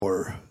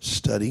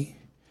study.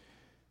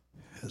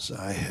 As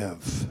I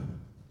have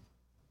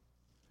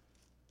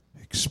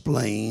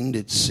explained,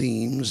 it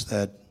seems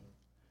that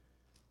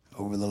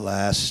over the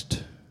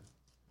last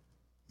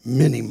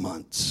many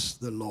months,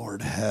 the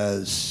Lord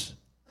has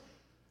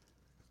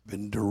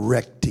been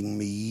directing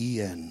me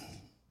and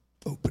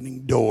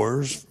opening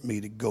doors for me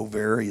to go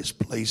various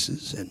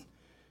places and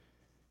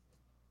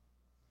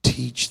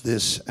teach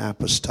this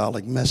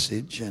apostolic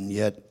message. And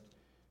yet,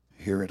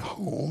 here at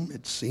home,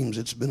 it seems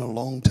it's been a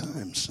long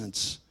time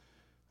since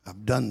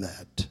I've done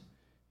that.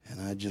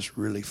 And I just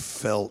really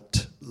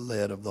felt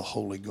led of the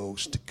Holy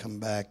Ghost to come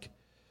back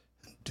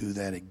and do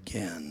that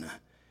again.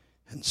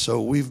 And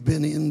so we've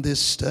been in this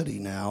study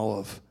now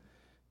of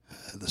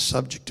the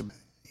subject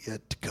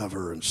yet to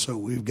cover. And so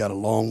we've got a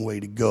long way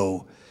to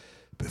go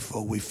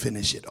before we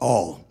finish it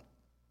all.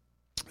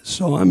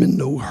 So I'm in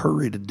no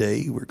hurry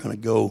today. We're going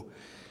to go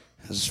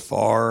as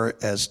far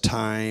as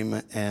time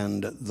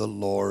and the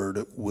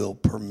Lord will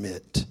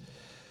permit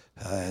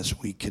as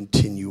we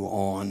continue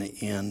on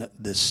in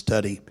this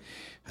study.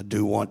 I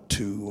do want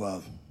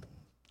to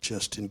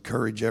just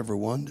encourage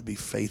everyone to be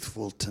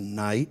faithful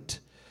tonight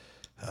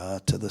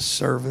to the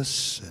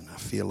service. And I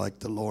feel like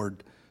the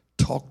Lord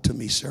talked to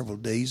me several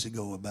days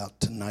ago about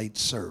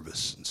tonight's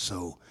service. And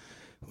so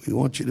we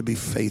want you to be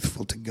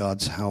faithful to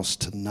God's house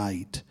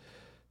tonight.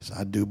 So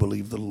I do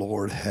believe the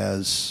Lord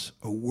has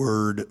a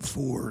word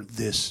for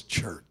this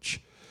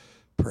church.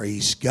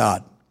 Praise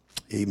God.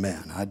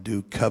 Amen. I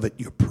do covet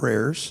your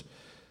prayers.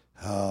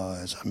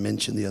 As I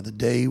mentioned the other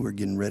day, we're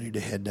getting ready to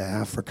head to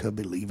Africa,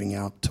 be leaving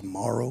out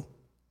tomorrow.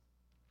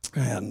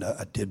 And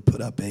I did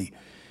put up a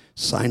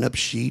sign-up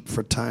sheet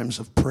for times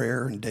of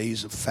prayer and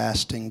days of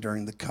fasting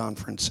during the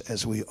conference,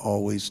 as we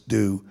always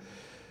do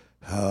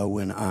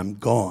when I'm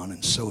gone.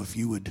 And so if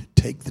you would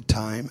take the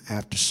time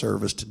after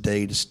service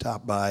today to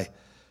stop by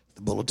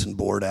the bulletin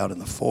board out in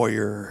the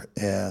foyer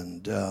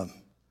and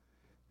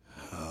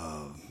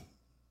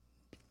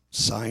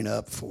sign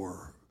up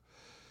for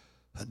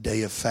a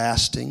day of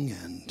fasting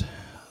and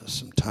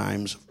some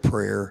times of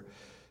prayer,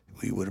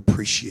 we would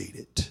appreciate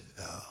it.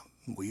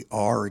 We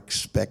are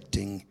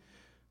expecting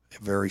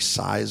a very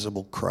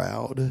sizable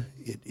crowd.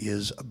 It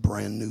is a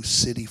brand new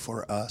city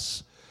for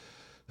us.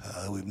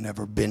 We've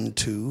never been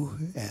to,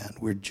 and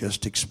we're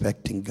just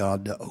expecting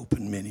God to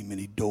open many,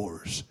 many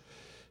doors.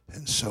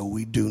 And so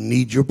we do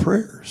need your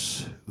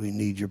prayers. We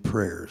need your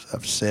prayers.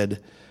 I've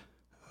said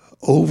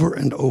over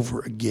and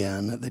over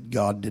again that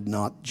God did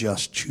not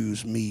just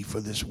choose me for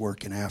this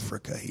work in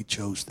Africa. He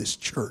chose this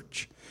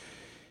church.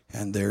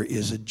 And there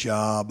is a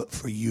job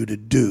for you to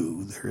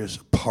do. There is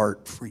a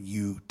part for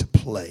you to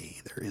play.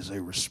 There is a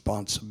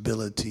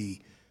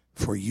responsibility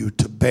for you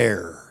to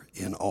bear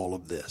in all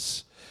of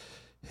this.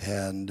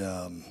 And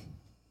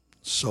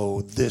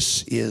so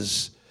this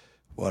is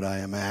what I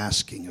am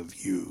asking of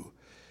you.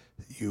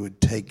 You would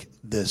take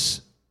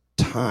this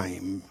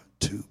time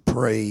to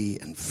pray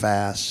and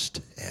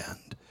fast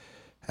and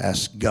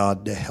ask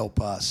God to help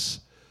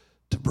us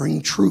to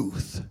bring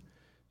truth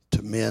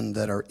to men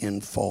that are in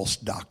false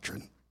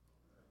doctrine.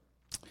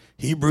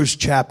 Hebrews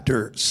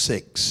chapter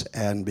 6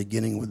 and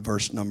beginning with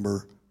verse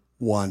number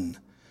 1.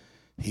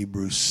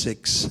 Hebrews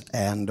 6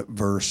 and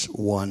verse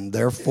 1.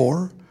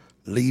 Therefore,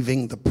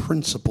 leaving the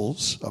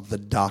principles of the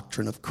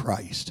doctrine of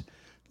Christ,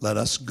 let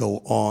us go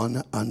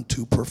on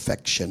unto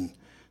perfection,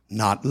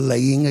 not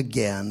laying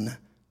again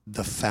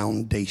the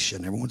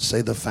foundation. Everyone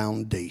say the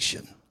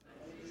foundation.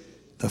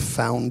 The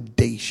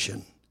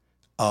foundation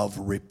of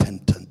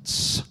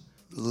repentance,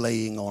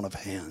 laying on of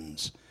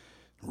hands,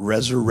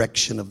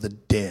 resurrection of the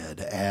dead,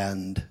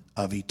 and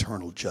of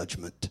eternal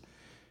judgment.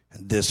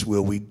 And this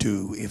will we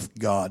do if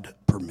God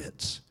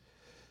permits.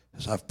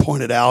 As I've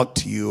pointed out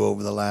to you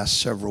over the last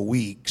several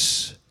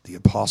weeks, the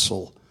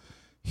apostle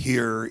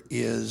here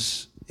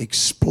is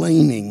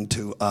explaining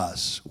to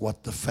us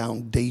what the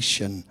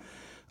foundation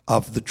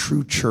of the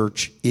true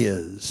church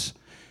is.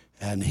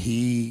 And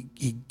he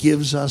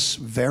gives us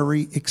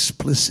very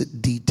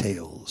explicit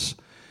details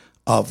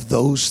of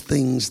those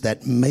things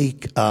that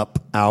make up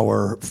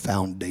our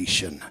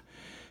foundation.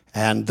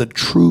 And the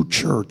true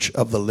church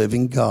of the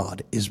living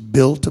God is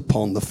built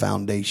upon the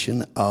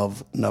foundation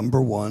of, number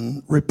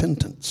one,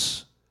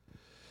 repentance.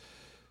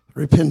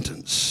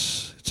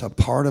 Repentance. It's a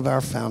part of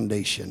our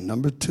foundation.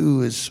 Number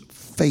two is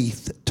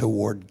faith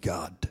toward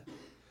God.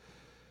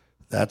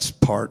 That's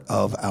part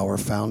of our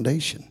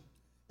foundation.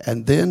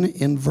 And then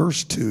in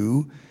verse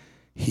 2,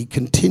 he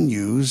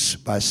continues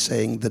by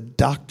saying the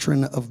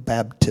doctrine of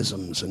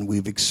baptisms. And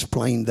we've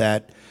explained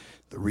that,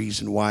 the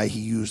reason why he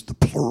used the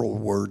plural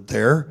word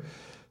there.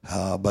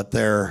 But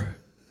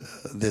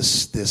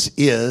this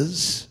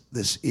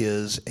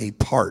is a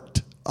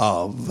part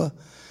of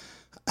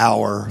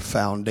our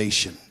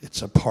foundation.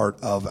 It's a part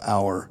of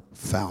our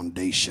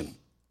foundation.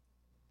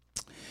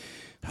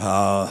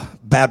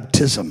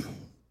 Baptism.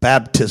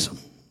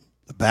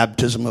 The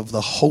baptism of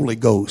the Holy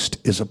Ghost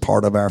is a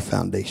part of our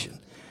foundation.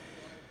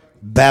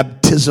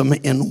 Baptism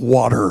in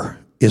water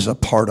is a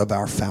part of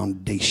our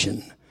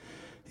foundation.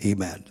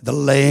 Amen. The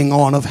laying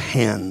on of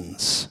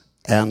hands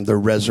and the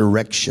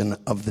resurrection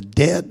of the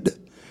dead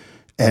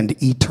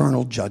and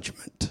eternal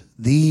judgment.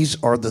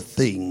 These are the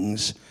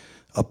things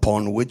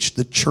upon which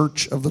the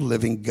church of the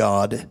living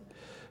God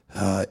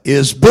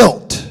is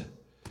built.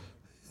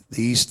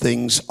 These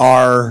things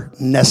are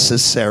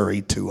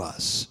necessary to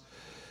us.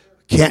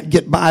 Can't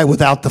get by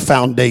without the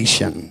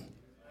foundation.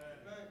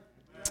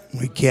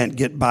 We can't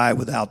get by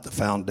without the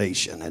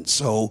foundation. And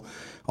so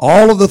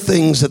all of the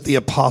things that the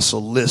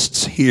apostle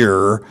lists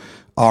here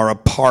are a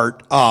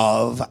part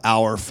of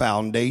our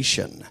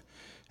foundation.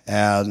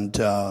 And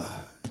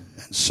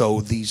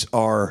so these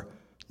are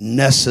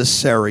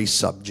necessary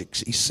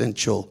subjects,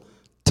 essential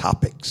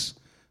topics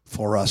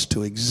for us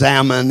to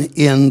examine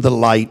in the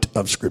light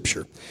of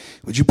Scripture.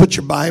 Would you put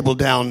your Bible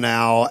down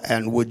now,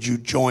 and would you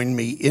join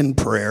me in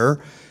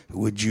prayer?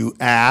 Would you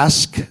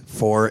ask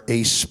for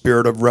a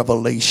spirit of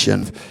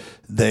revelation?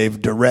 They've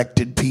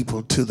directed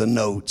people to the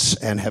notes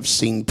and have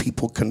seen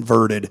people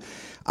converted.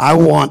 I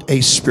want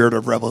a spirit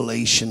of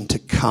revelation to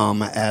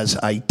come as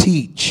I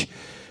teach.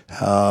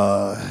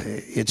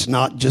 It's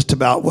not just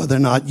about whether or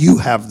not you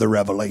have the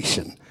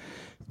revelation,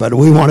 but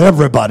we want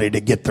everybody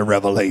to get the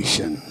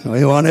revelation.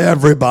 We want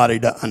everybody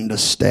to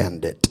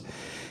understand it.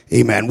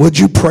 Amen. Would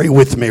you pray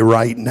with me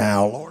right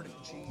now? Lord, in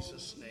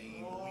Jesus'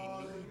 name,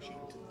 we need you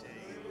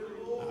today.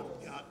 I've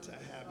got to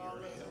have your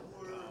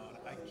help, God.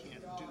 I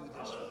can't do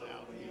this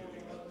without you.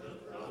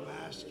 I'm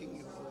asking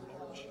you, oh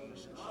Lord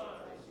Jesus,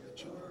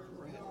 that you will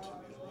grant to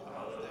me,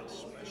 Lord, that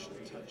special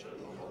touch of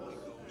the Holy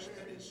Ghost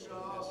that is so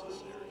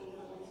necessary.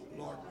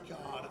 Lord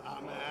God,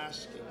 I'm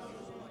asking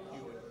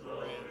you would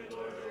grant,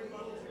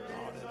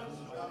 God, an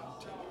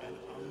anointing and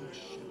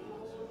unction,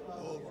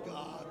 oh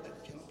God,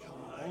 that can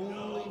come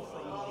only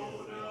from you.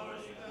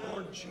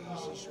 Lord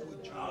Jesus,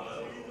 would you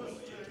help me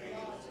today?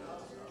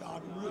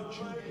 God, would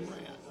you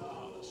grant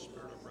a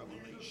spirit of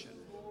revelation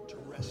to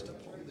rest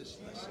upon this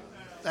lesson?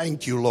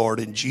 Thank you, Lord,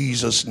 in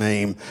Jesus'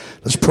 name.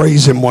 Let's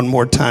praise him one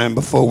more time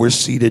before we're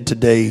seated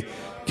today.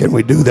 Can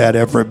we do that,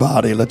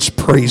 everybody? Let's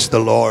praise the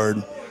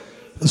Lord.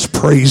 Let's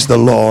praise the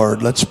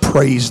Lord. Let's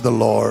praise the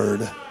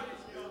Lord.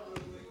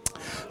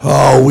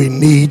 Oh, we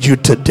need you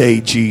today,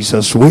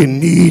 Jesus. We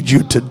need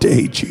you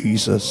today,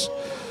 Jesus.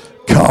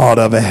 God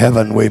of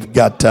heaven, we've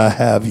got to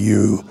have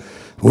you.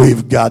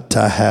 We've got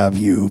to have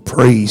you.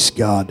 Praise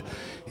God.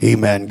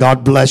 Amen.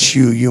 God bless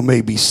you. You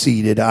may be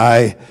seated.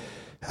 I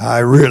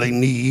really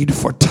need,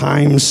 for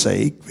time's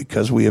sake,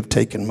 because we have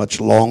taken much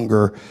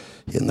longer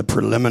in the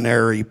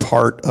preliminary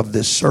part of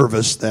this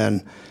service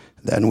than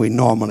we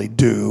normally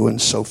do.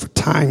 And so for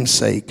time's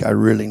sake, I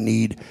really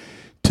need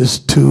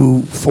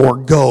to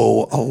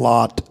forego a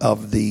lot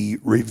of the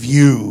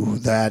review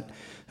that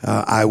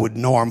I would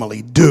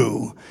normally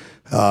do.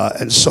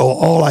 And so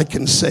all I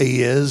can say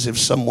is, if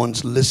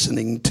someone's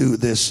listening to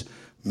this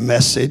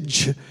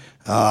message,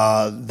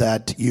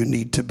 that you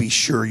need to be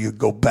sure you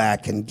go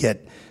back and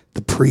get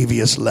the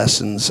previous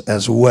lessons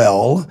as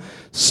well,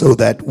 so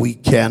that we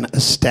can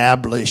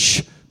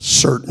establish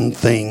certain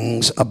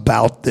things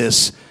about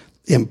this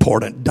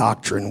important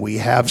doctrine. We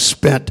have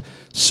spent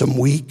some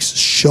weeks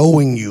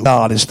showing you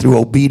God is through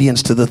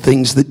obedience to the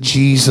things that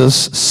Jesus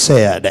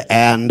said,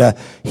 and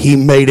he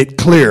made it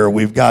clear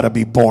we've got to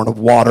be born of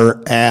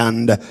water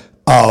and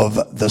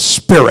of the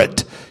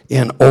Spirit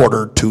in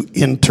order to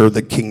enter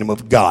the kingdom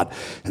of God.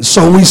 And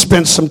so we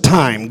spent some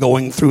time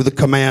going through the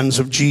commands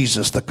of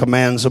Jesus, the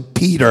commands of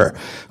Peter.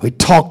 We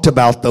talked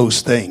about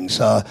those things.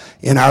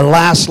 In our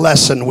last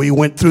lesson, we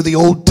went through the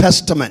Old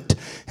Testament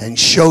and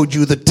showed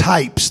you the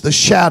types, the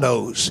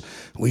shadows.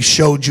 We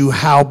showed you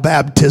how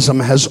baptism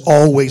has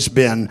always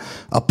been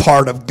a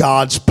part of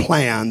God's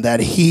plan, that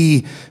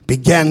he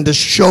began to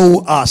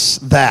show us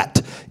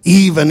that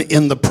even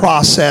in the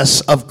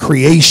process of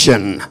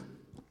creation.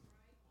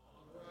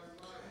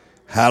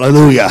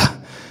 Hallelujah.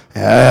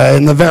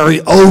 In the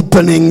very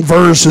opening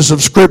verses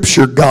of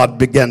Scripture, God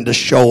began to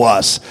show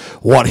us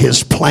what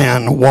his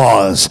plan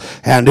was.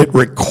 And it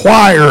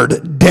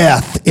required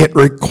death. It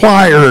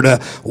required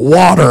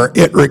water.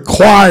 It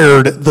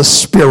required the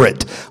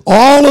Spirit.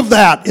 All of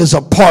that is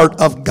a part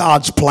of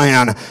God's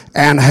plan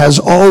and has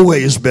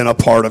always been a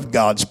part of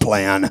God's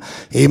plan.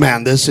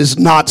 Amen. This is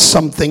not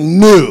something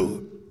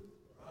new.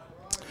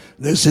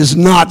 This is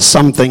not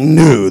something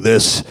new.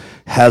 This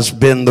has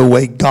been the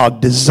way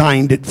God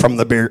designed it from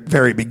the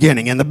very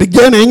beginning. In the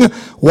beginning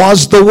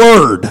was the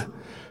Word,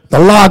 the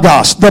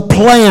Logos, the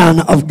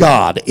plan of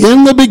God.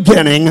 In the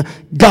beginning,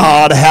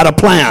 God had a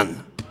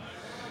plan.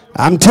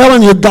 I'm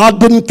telling you, God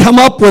didn't come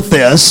up with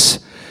this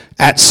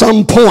at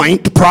some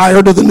point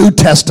prior to the New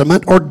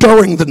Testament or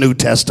during the New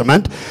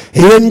Testament.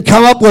 He didn't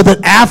come up with it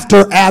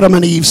after Adam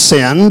and Eve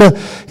sinned.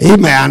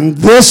 Amen.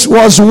 This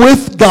was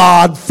with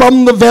God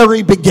from the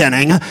very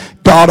beginning.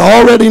 God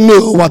already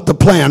knew what the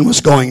plan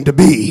was going to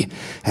be.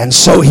 And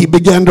so he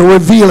began to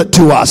reveal it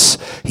to us.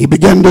 He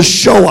began to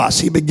show us.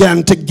 He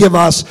began to give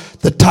us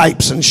the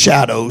types and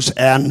shadows.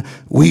 And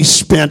we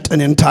spent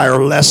an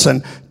entire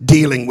lesson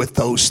dealing with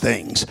those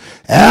things.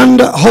 And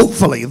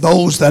hopefully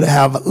those that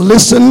have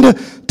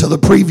listened to the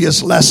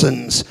previous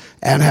lessons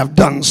and have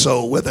done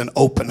so with an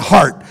open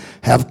heart,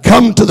 have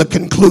come to the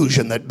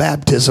conclusion that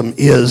baptism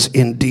is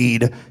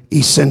indeed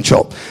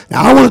essential.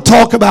 Now, I want to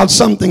talk about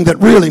something that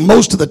really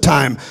most of the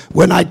time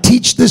when I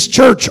teach this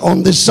church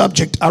on this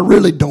subject, I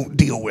really don't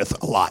deal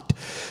with a lot.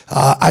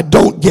 I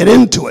don't get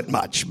into it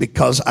much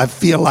because I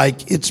feel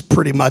like it's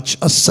pretty much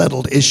a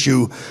settled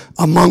issue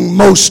among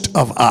most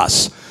of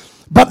us.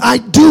 But I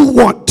do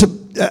want to,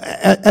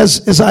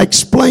 as I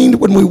explained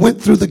when we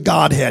went through the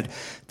Godhead,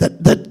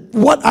 that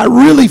what I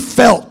really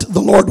felt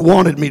the Lord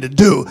wanted me to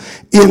do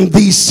in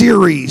these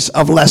series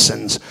of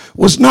lessons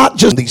was not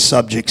just these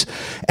subjects,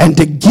 and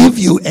to give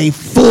you a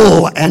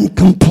full and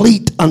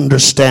complete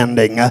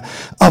understanding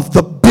of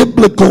the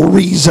biblical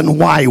reason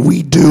why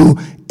we do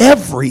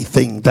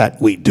everything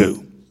that we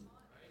do.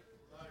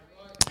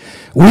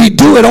 We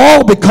do it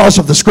all because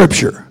of the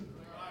Scripture.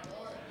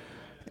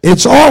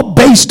 It's all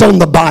based on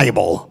the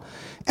Bible.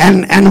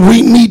 And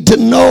we need to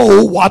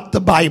know what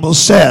the Bible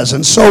says.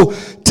 And so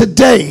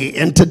today,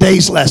 in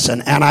today's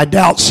lesson, and I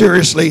doubt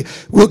seriously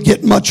we'll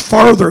get much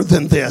farther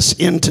than this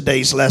in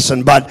today's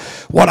lesson, but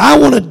what I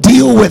want to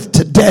deal with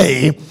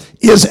today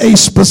is a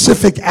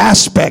specific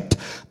aspect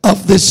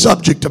of this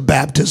subject of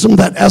baptism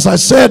that, as I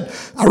said,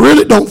 I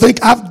really don't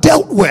think I've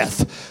dealt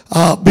with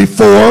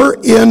before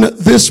in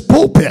this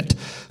pulpit.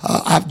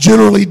 I've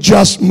generally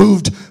just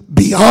moved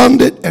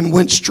beyond it and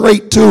went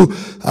straight to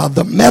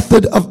the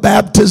method of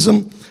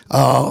baptism.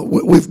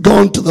 We've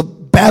gone to the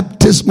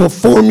baptismal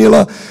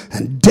formula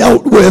and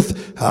dealt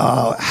with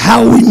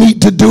how we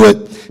need to do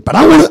it. But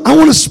I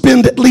want to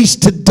spend at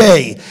least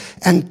today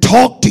and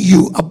talk to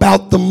you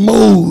about the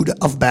mode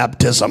of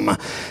baptism.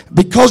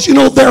 Because,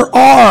 there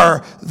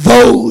are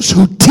those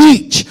who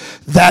teach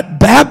that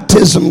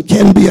baptism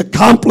can be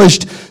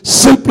accomplished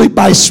simply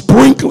by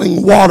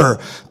sprinkling water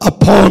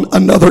upon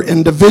another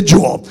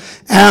individual,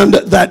 and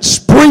that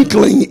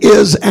sprinkling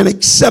is an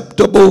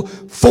acceptable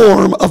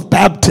form of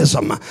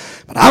baptism.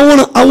 But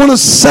I want to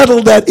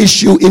settle that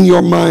issue in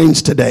your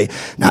minds today.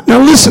 Now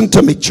listen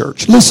to me,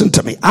 church. Listen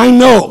to me. I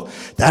know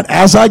that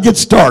as I get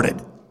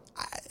started,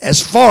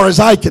 as far as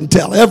I can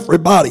tell,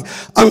 everybody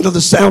under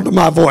the sound of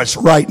my voice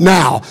right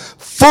now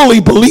fully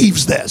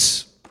believes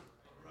this.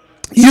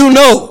 You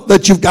know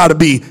that you've got to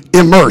be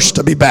immersed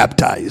to be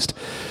baptized.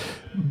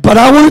 But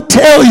I want to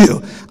tell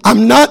you,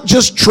 I'm not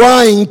just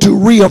trying to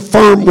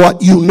reaffirm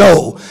what you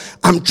know.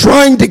 I'm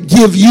trying to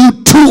give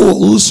you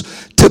tools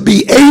to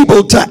be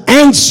able to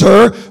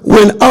answer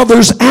when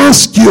others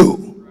ask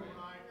you.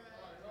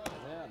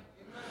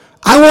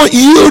 I want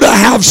you to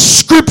have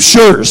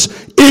scriptures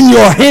in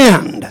your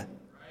hand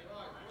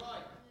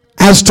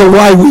as to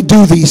why we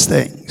do these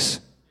things.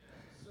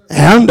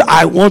 And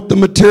I want the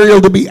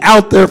material to be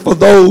out there for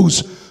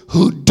those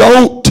who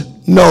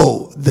don't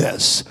know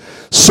this.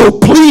 So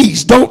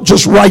please don't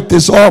just write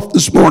this off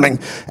this morning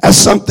as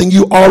something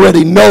you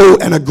already know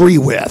and agree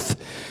with.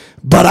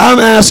 But I'm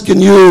asking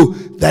you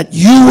that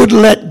you would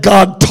let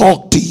God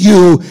talk to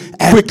you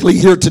quickly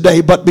here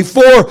today. But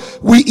before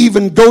we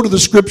even go to the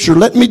scripture,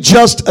 let me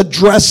just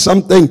address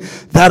something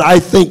that I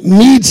think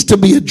needs to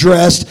be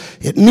addressed.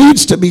 It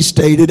needs to be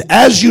stated.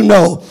 As you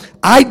know,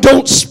 I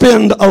don't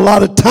spend a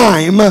lot of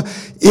time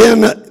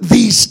in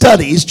these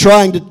studies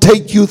trying to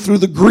take you through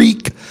the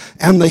Greek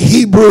and the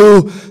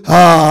Hebrew,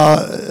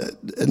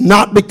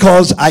 not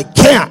because I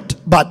can't,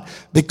 but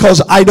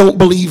because I don't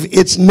believe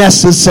it's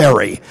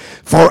necessary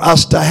for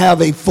us to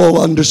have a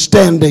full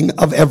understanding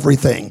of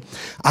everything.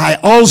 I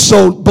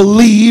also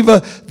believe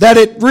that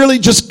it really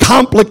just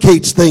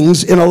complicates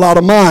things in a lot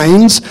of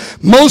minds.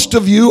 Most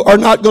of you are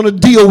not going to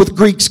deal with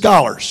Greek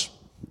scholars.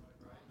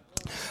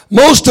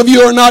 Most of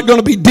you are not going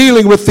to be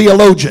dealing with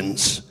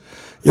theologians.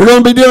 You're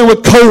going to be dealing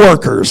with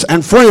coworkers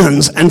and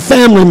friends and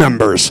family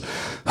members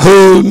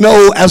who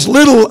know as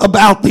little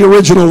about the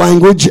original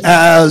language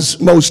as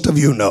most of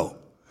you know.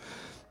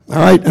 All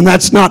right, and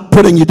that's not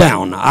putting you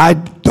down. I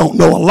don't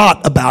know a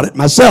lot about it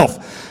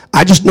myself.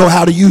 I just know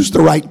how to use the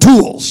right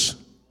tools.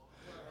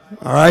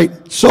 All right,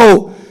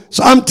 so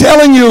I'm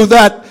telling you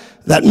that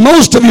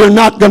most of you are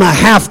not going to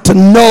have to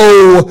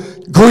know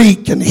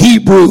Greek and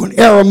Hebrew and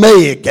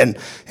Aramaic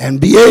and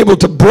be able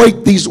to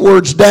break these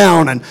words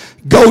down and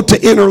go to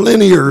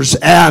interlinears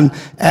and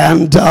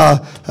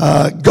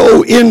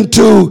go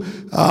into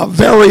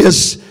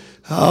various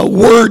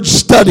word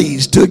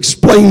studies to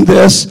explain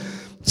this.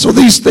 So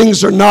these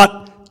things are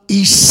not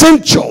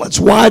essential. That's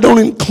why I don't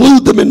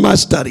include them in my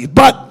study.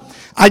 But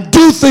I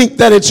do think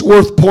that it's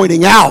worth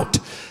pointing out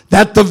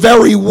that the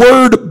very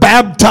word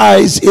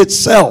baptize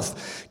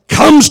itself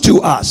comes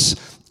to us.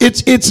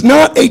 It's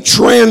not a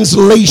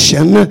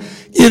translation.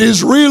 It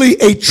is really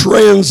a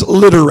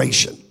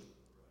transliteration.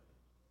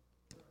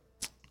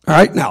 All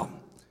right, now,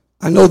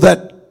 I know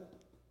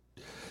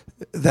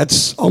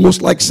that's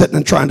almost like sitting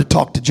and trying to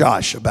talk to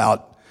Josh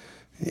about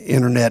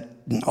internet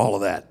and all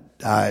of that.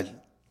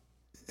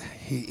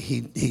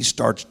 He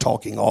starts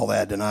talking all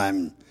that, and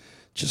I'm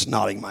just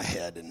nodding my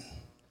head and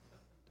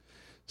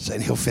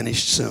saying he'll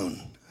finish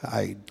soon.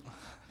 I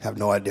have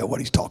no idea what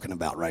he's talking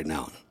about right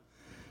now.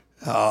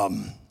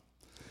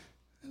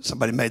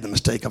 Somebody made the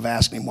mistake of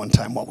asking him one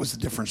time what was the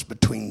difference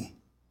between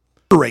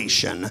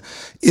transliteration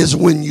is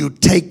when you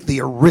take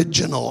the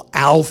original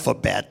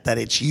alphabet that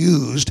it's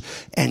used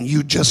and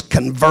you just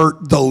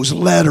convert those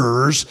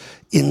letters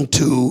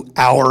into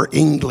our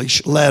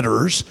English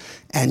letters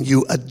and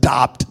you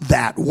adopt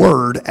that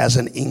word as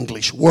an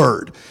English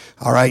word.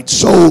 All right,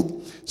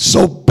 so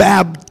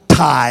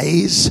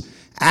baptize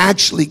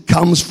actually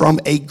comes from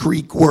a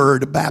Greek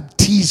word,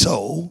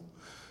 baptizo.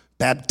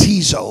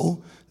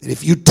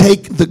 If you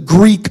take the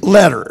Greek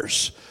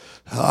letters,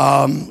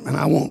 and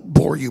I won't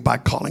bore you by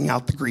calling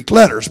out the Greek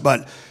letters,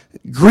 but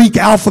Greek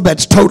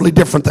alphabet's totally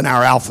different than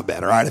our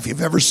alphabet, all right? If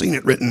you've ever seen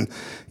it written,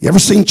 you ever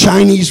seen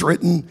Chinese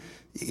written,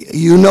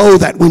 you know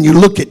that when you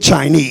look at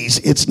Chinese,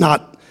 it's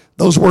not,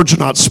 those words are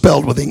not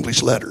spelled with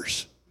English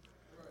letters,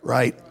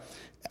 right?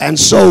 And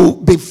so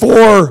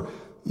before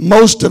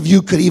most of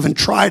you could even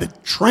try to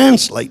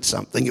translate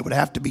something, it would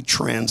have to be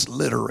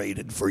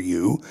transliterated for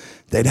you.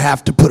 They'd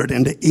have to put it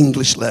into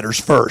English letters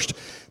first.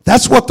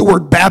 That's what the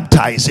word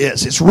baptize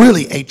is. It's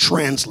really a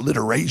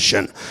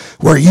transliteration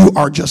where you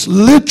are just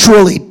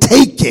literally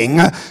taking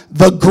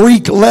the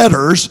Greek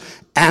letters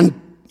and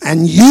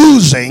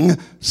using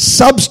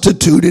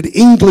substituted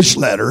English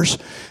letters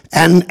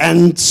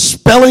and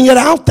spelling it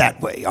out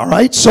that way, all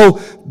right?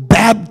 So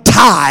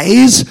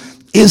baptize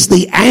is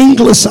the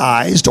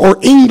anglicized or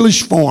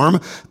English form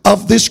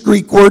of this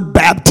Greek word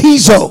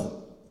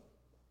baptizo.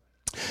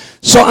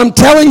 So I'm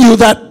telling you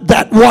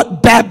that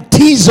what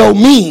baptizo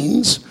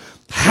means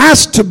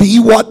has to be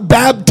what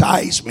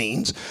baptize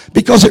means,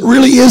 because it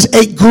really is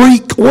a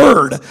Greek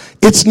word.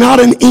 It's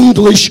not an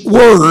English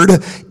word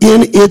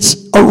in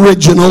its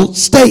original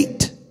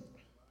state.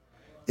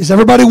 Is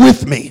everybody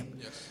with me?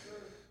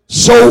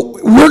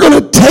 So we're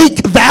going to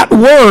take that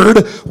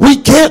word.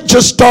 We can't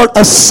just start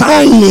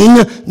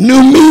assigning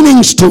new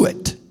meanings to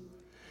it.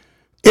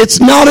 It's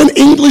not an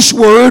English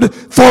word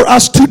for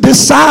us to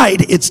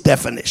decide its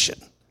definition.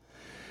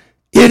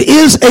 It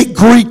is a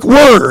Greek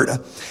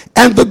word.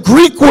 And the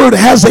Greek word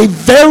has a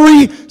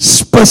very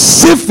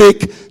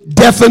specific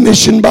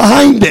definition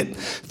behind it.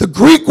 The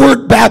Greek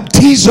word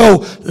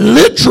baptizo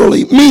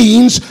literally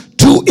means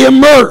to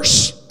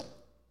immerse.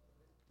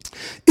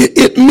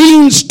 It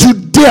means to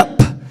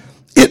dip.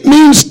 It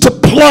means to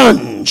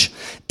plunge.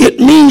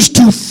 It means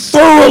to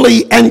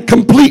thoroughly and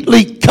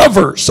completely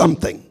cover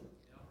something.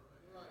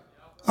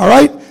 All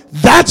right?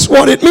 That's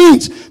what it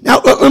means. Now,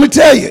 let me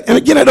tell you, and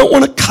again, I don't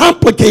want to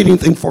complicate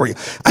anything for you.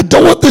 I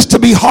don't want this to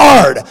be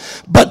hard,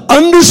 but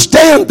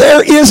understand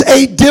there is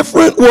a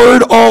different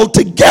word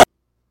altogether.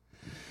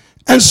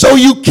 And so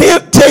you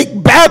can't take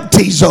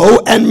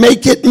baptizo and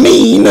make it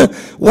mean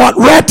what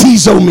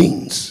ratizo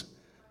means.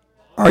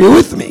 Are you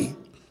with me?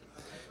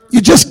 You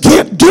just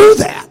can't do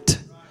that.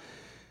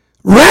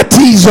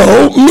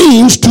 Ratizo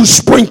means to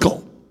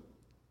sprinkle.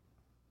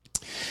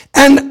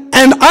 And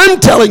I'm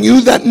telling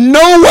you that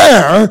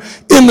nowhere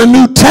in the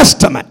New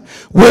Testament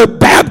where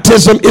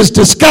baptism is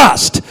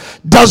discussed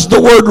does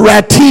the word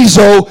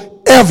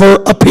ratizo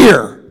ever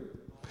appear.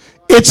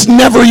 It's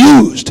never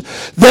used.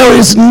 There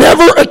is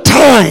never a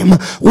time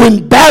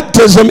when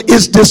baptism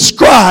is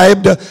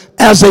described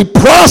as a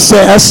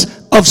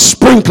process of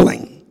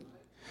sprinkling.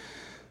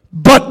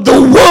 But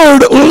the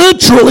word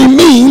literally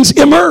means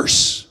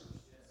immerse.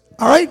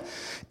 All right?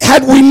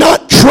 Had we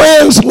not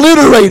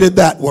transliterated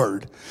that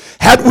word,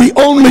 had we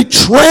only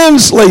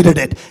translated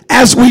it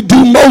as we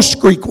do most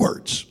Greek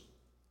words.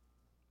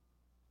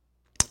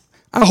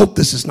 I hope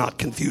this is not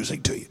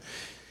confusing to you.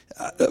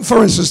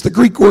 For instance, the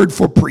Greek word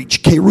for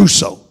preach,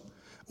 kerusso.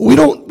 We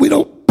don't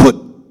put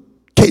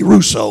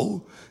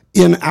kerusso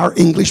in our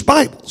English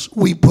Bibles.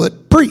 We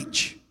put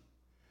preach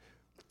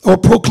or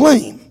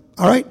proclaim,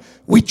 all right?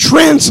 We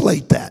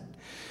translate that.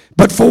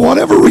 But for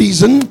whatever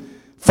reason,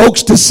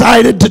 folks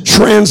decided to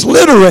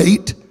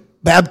transliterate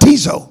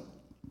baptizo.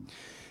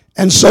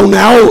 And so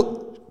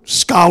now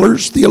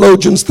scholars,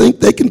 theologians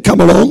think they can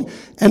come along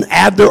and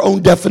add their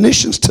own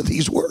definitions to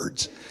these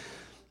words.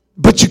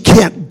 But you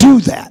can't do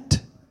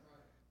that.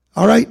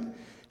 All right?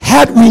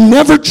 Had we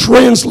never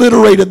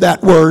transliterated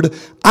that word,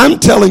 I'm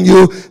telling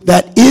you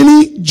that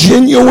any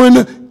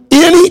genuine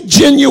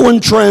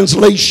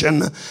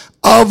translation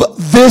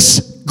of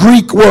this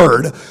Greek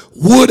word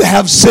would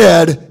have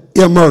said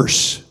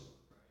immerse.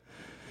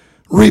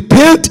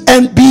 Repent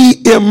and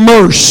be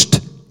immersed,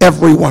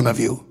 every one of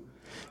you,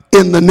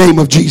 in the name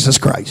of Jesus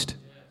Christ.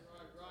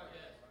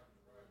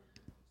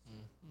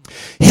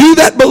 He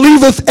that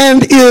believeth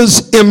and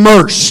is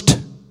immersed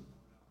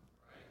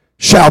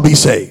shall be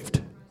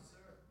saved.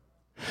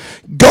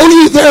 Go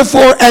ye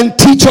therefore and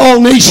teach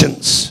all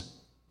nations,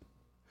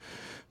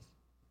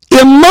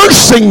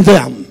 immersing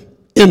them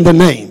in the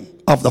name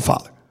of the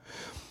Father.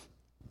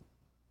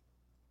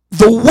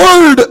 The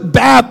word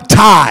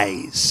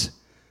baptize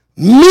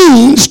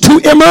means to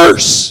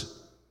immerse.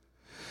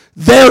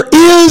 There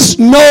is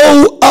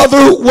no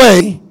other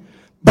way,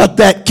 but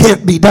that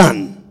can't be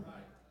done.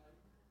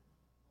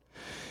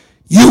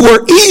 You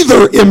were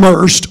either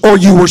immersed or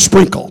you were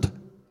sprinkled.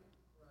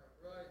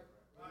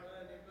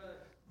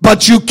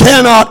 But you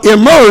cannot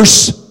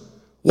immerse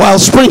while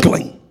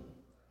sprinkling.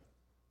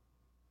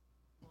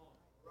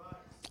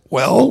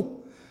 Well,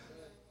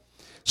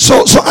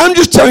 so I'm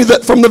just telling you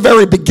that from the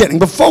very beginning,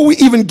 before we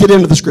even get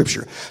into the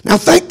scripture. Now,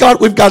 thank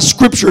God we've got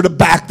scripture to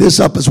back this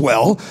up as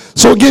well.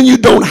 So again, you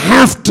don't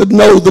have to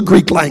know the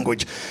Greek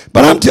language.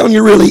 But I'm telling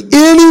you really,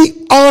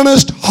 any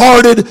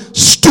honest-hearted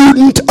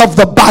student of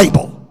the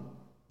Bible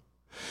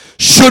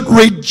should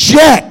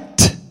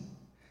reject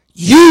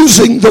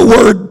using the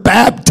word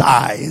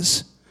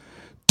baptize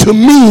to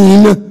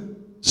mean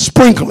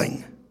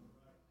sprinkling.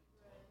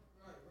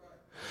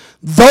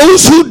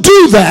 Those who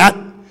do that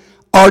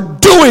are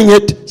doing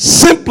it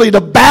simply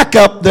to back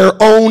up their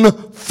own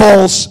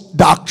false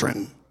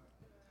doctrine.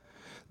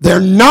 They're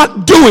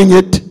not doing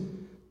it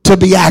to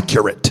be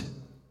accurate.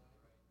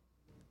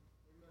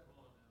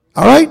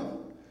 All right?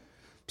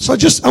 So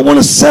I want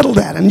to settle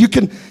that, and you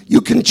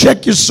can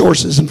check your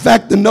sources. In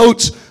fact, the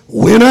notes,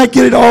 when I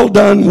get it all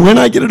done, when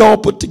I get it all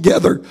put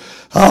together,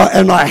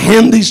 and I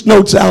hand these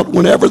notes out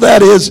whenever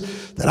that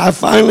is, that I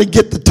finally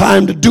get the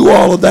time to do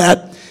all of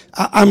that,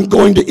 I'm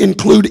going to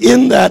include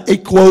in that a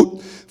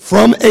quote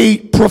from a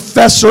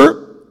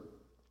professor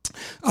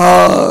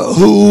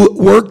who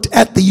worked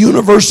at the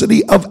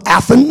University of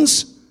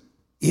Athens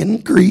in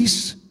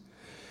Greece.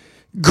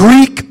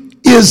 Greek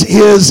is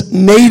his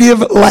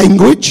native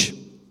language,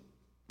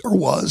 or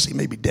was, he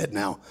may be dead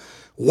now,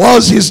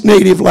 was his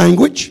native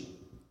language.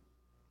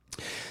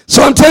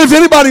 So I'm telling you, if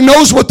anybody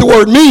knows what the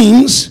word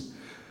means,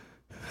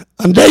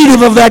 a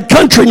native of that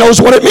country knows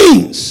what it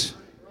means.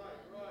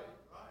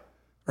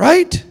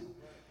 Right?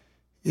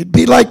 It'd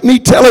be like me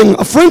telling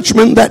a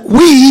Frenchman that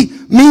oui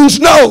means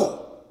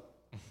no.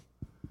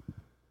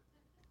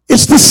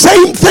 It's the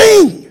same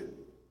thing.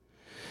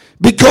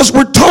 Because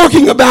we're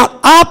talking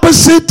about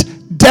opposite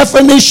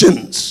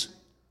definitions.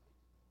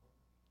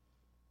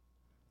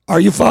 Are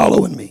you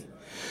following me?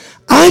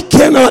 I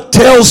cannot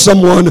tell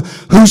someone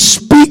who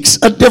speaks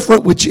a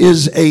different, which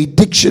is a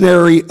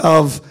dictionary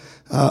of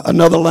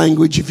another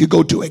language. If you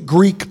go to a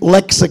Greek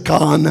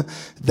lexicon,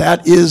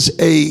 that is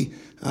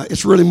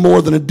it's really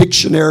more than a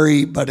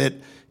dictionary, but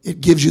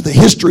it gives you the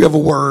history of a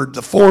word,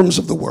 the forms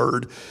of the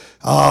word,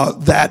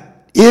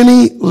 that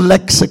any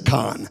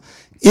lexicon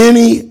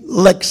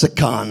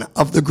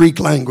of the Greek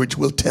language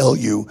will tell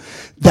you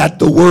that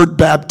the word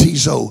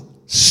baptizo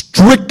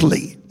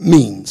strictly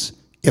means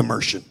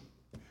immersion.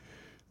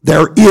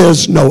 There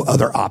is no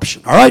other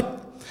option, all right?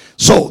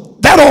 So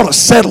that ought to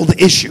settle the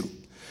issue.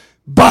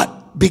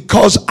 But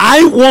because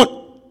I want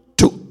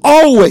to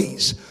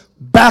always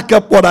back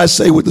up what I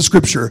say with the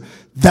scripture,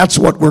 that's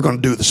what we're going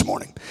to do this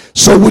morning.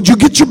 So would you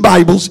get your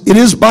Bibles? It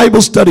is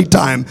Bible study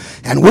time,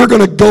 and we're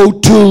going to go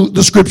to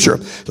the scripture.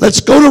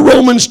 Let's go to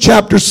Romans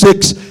chapter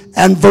 6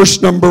 and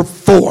verse number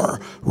 4.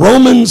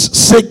 Romans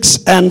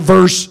 6 and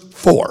verse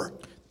 4.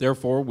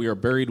 Therefore we are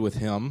buried with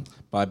him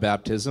by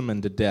baptism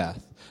into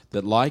death,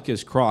 that like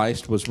as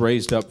Christ was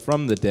raised up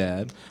from the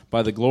dead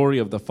by the glory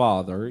of the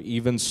Father,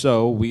 even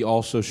so we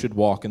also should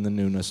walk in the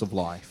newness of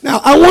life.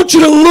 Now I want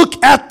you to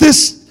look at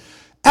this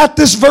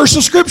verse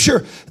of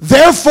scripture.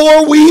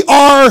 Therefore we're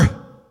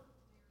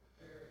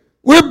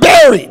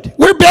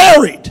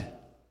buried.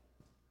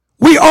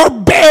 We are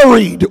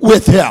buried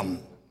with him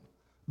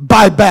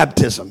by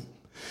baptism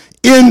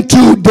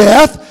into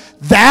death,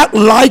 that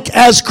like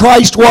as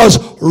Christ was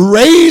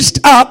raised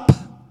up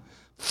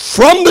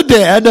from the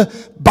dead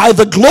by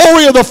the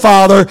glory of the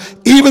Father,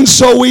 even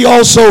so we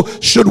also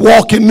should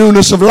walk in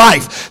newness of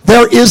life.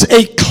 There is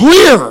a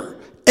clear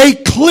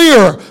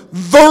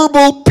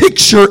verbal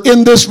picture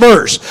in this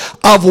verse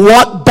of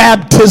what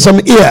baptism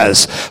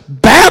is.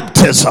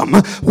 Baptism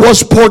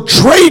was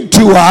portrayed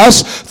to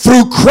us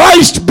through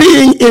Christ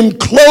being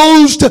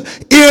enclosed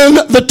in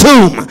the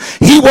tomb.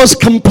 He was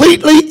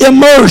completely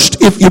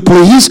immersed, if you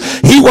please.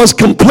 He was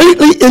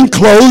completely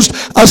enclosed.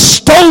 A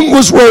stone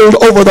was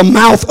rolled over the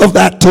mouth of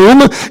that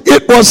tomb.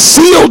 It was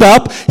sealed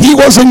up. He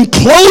was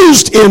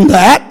enclosed in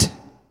that.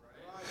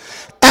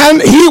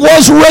 And he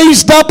was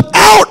raised up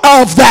out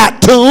of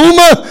that tomb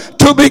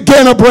to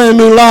begin a brand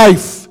new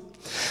life.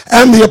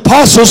 And the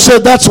apostle said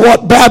that's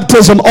what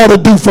baptism ought to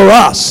do for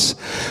us.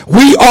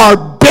 We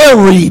are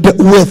buried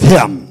with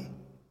him.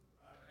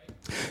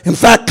 In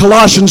fact,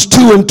 Colossians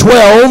 2 and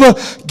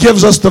 12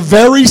 gives us the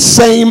very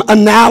same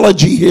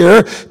analogy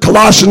here.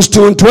 Colossians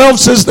 2 and 12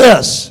 says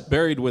this.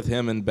 Buried with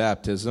him in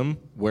baptism,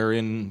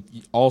 wherein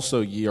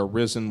also ye are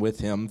risen with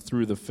him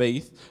through the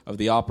faith of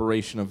the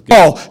operation of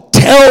God. Paul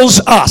tells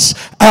us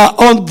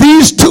on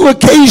these two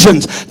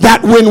occasions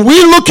that when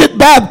we look at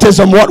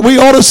baptism, what we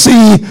ought to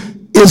see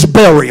is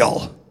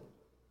burial.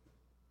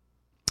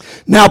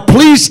 Now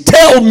please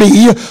tell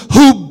me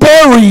who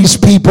buries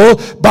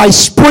people by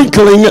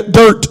sprinkling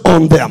dirt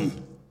on them.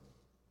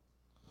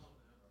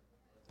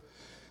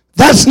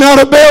 That's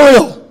not a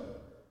burial.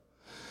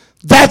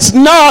 That's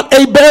not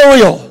a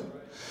burial.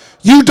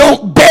 You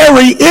don't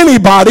bury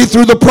anybody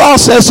through the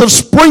process of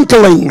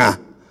sprinkling.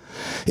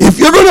 If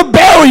you're going to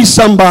bury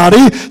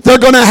somebody, they're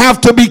going to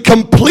have to be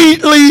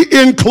completely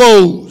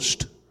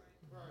enclosed.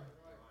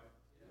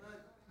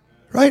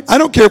 Right? I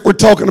don't care if we're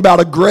talking about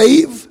a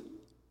grave.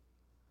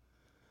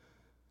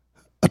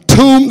 a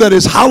tomb that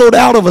is hollowed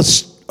out of a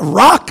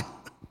rock,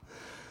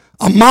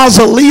 a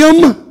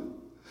mausoleum.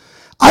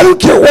 I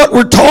don't care what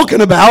we're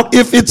talking about.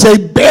 If it's a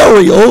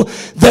burial,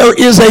 there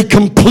is a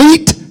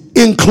complete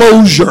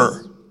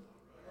enclosure.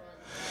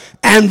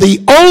 And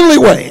the only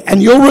way,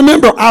 and you'll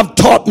remember I've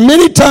taught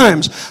many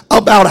times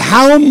about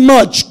how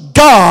much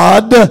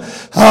God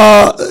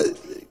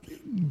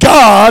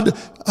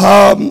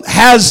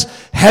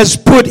has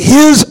put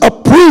his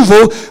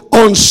approval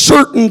on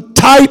certain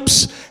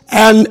types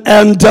and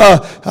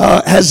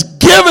has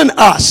given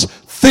us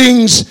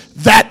things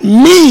that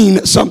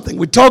mean something.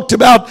 We talked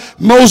about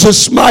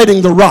Moses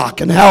smiting the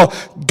rock and how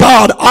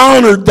God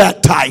honored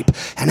that type,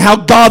 and how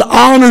God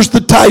honors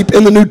the type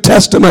in the New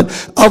Testament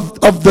of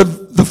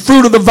the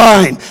fruit of the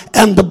vine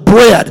and the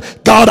bread.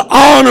 God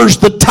honors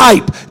the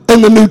type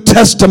in the New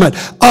Testament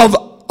of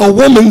a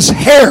woman's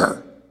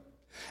hair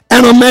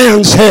and a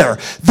man's hair.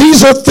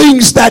 These are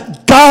things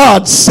that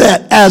God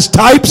set as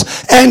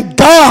types, and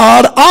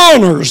God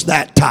honors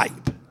that type.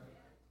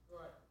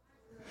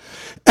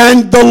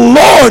 And the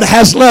Lord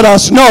has let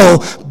us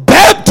know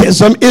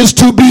baptism is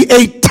to be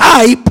a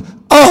type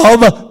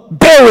of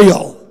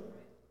burial.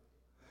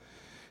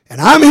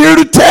 And I'm here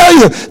to tell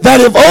you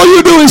that if all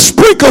you do is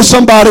sprinkle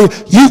somebody,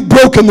 you've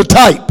broken the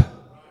type.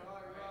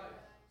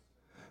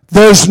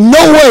 There's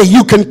no way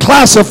you can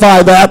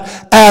classify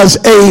that as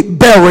a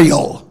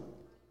burial.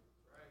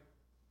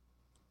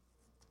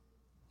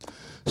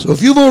 So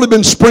if you've only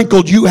been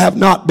sprinkled, you have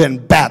not been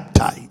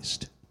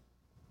baptized.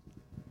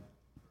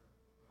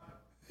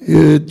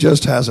 It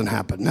just hasn't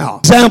happened. Now,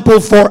 example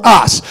for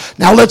us.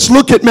 Now let's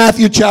look at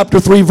Matthew chapter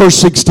 3, verse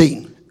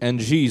 16. And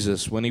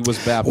Jesus, when he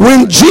was baptized,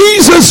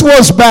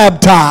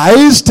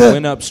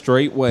 went up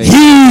straightway out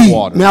of the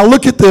water. Now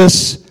look at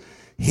this.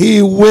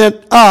 He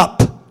went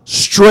up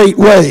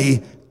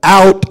straightway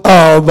out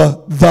of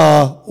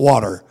the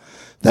water.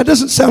 That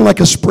doesn't sound like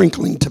a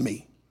sprinkling to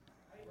me.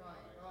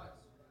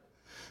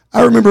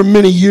 I remember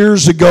many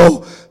years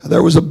ago,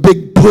 there was a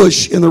big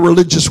push in the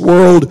religious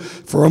world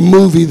for a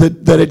movie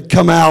that had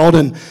come out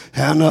and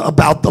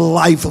about the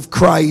life of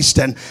Christ,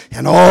 and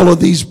all of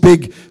these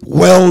big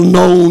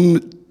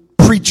well-known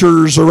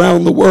preachers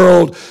around the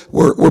world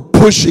were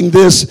pushing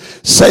this,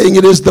 saying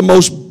it is the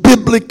most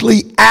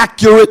biblically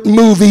accurate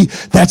movie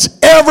that's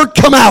ever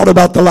come out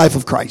about the life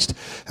of Christ.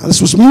 Now, this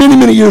was many,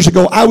 many years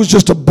ago. I was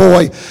just a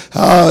boy,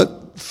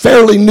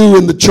 fairly new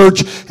in the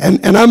church,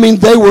 and I mean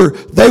they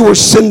were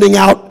sending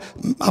out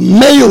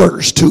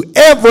mailers to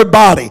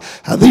everybody.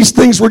 These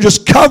things were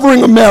just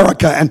covering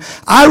America, and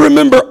I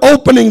remember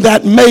opening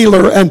that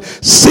mailer and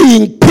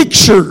seeing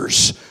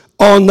pictures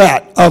on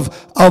that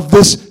of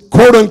this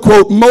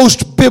quote-unquote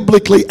most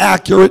biblically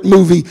accurate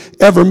movie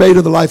ever made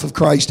of the life of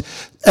Christ.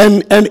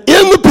 And in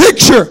the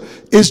picture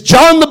is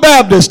John the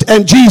Baptist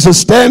and Jesus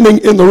standing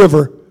in the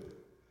river.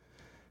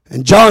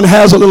 And John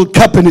has a little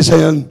cup in his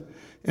hand,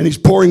 and he's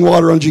pouring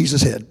water on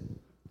Jesus' head.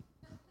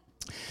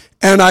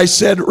 And I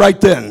said right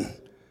then,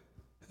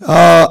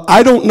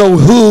 I don't know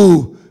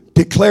who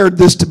declared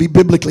this to be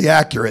biblically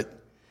accurate,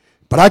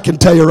 but I can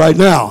tell you right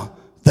now,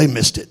 they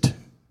missed it.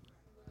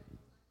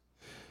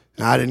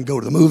 Now, I didn't go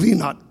to the movie,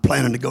 not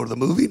planning to go to the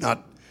movie,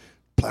 not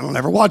planning on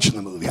ever watching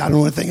the movie. I don't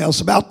know anything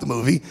else about the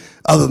movie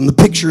other than the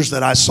pictures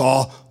that I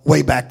saw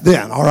way back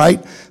then, all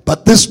right?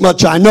 But this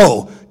much I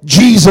know,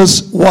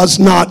 Jesus was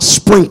not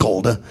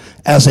sprinkled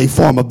as a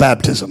form of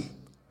baptism.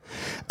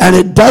 And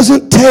it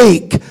doesn't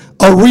take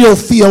a real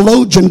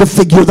theologian to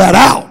figure that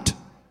out.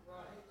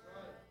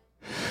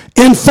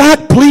 In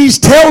fact, please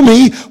tell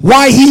me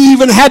why he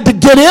even had to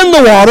get in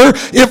the water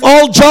if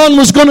all John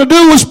was going to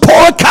do was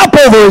pour a cup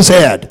over his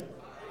head.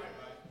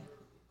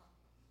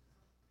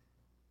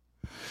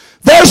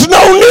 There's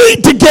no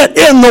need to get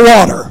in the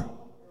water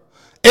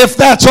if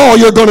that's all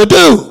you're going to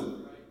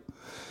do.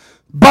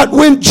 But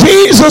when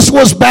Jesus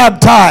was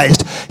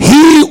baptized,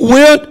 he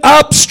went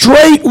up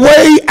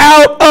straightway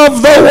out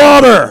of the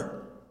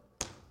water.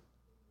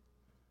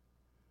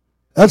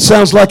 That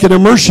sounds like an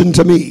immersion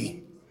to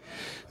me.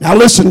 Now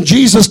listen,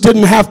 Jesus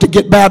didn't have to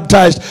get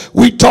baptized.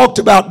 We talked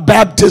about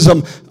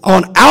baptism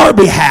on our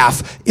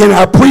behalf in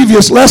our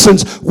previous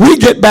lessons. We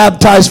get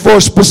baptized for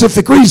a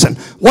specific reason.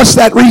 What's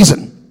that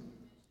reason?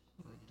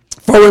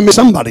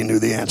 Somebody knew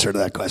the answer to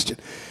that question.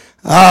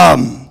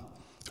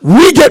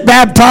 We get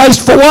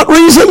baptized for what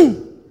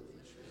reason?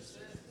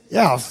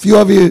 Yeah, a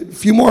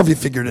few more of you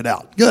figured it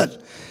out.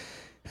 Good.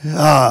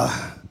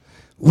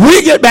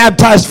 We get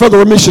baptized for the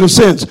remission of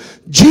sins.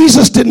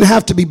 Jesus didn't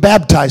have to be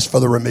baptized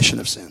for the remission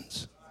of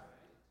sins.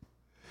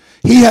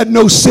 He had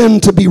no sin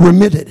to be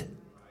remitted.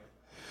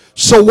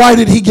 So why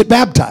did he get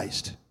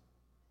baptized?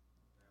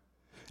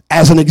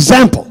 As an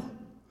example.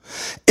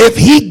 If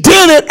he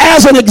did it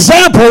as an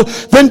example,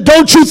 then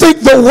don't you think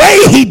the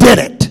way he did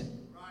it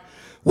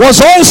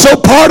was also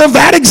part of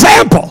that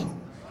example?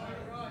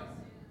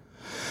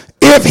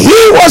 If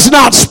he was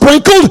not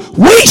sprinkled,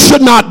 we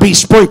should not be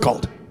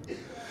sprinkled.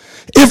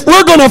 If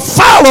we're going to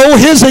follow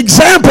his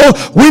example,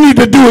 we need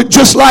to do it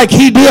just like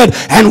he did,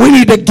 and we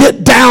need to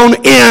get down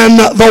in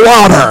the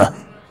water.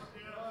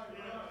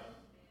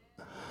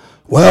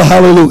 Well,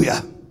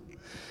 hallelujah.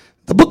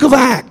 The book of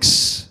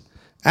Acts.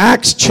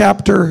 Acts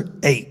chapter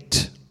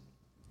 8.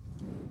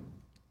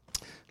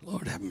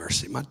 Lord have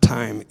mercy. My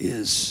time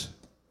is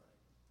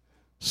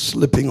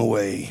slipping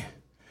away.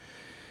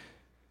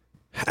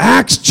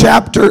 Acts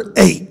chapter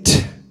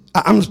 8.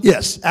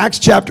 Acts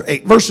chapter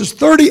 8. Verses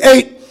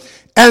 38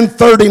 and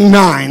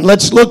 39.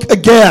 Let's look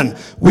again.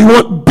 We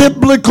want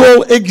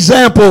biblical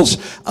examples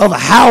of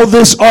how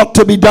this ought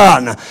to be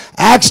done.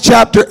 Acts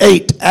chapter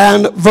 8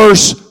 and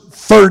verse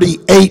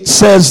 38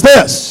 says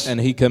this. And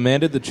he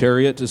commanded the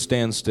chariot to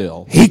stand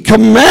still. He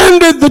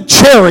commanded the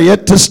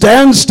chariot to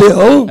stand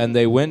still. And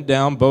they went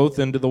down both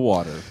into the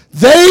water.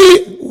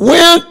 They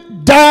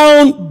went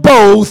down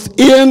both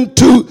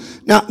into...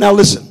 Now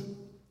listen.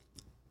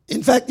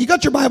 In fact, you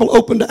got your Bible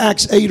open to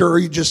Acts 8, or are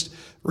you just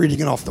reading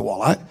it off the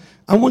wall?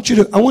 I want you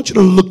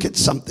to look at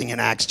something in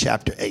Acts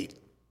chapter 8.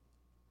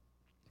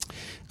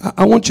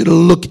 I want you to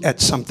look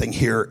at something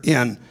here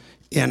in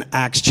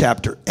Acts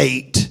chapter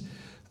 8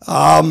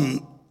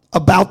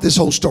 about this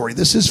whole story.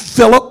 This is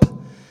Philip.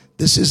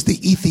 This is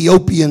the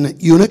Ethiopian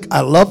eunuch.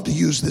 I love to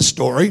use this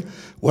story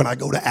when I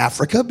go to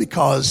Africa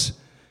because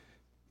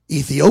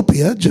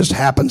Ethiopia just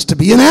happens to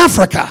be in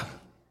Africa.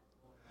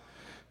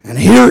 And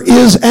here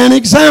is an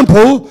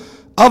example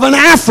of an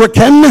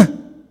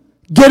African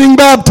getting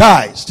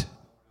baptized.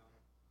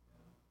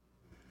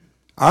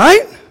 All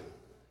right?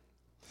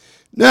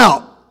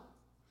 Now,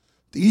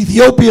 the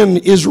Ethiopian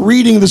is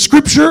reading the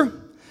scripture,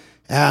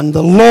 and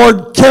the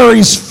Lord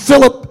carries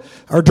Philip,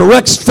 or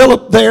directs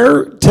Philip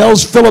there,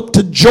 tells Philip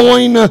to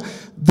join.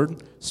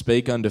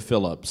 Spake unto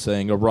Philip,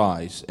 saying,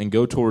 Arise, and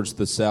go towards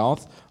the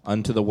south,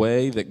 unto the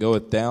way that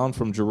goeth down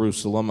from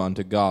Jerusalem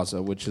unto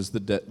Gaza, which is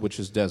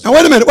desert. Now,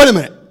 wait a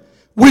minute.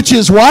 Which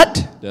is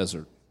what?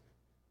 Desert.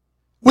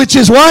 Which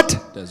is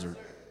what? Desert.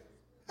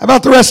 How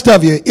about the rest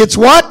of you? It's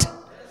what? Desert.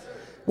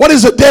 What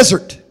is a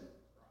desert?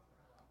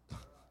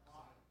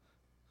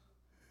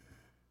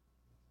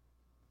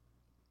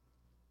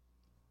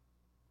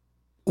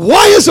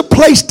 Why is a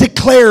place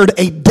declared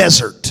a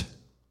desert?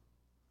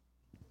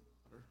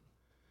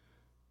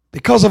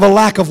 Because of a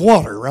lack of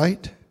water,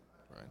 right?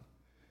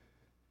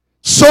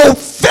 So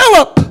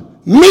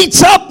Philip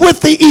meets up with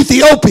the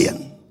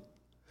Ethiopian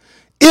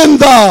in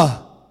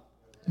the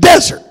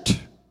desert.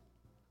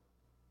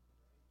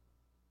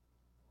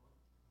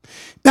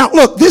 Now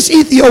look, this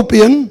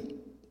Ethiopian,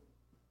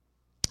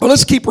 well,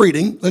 let's keep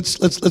reading.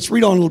 Let's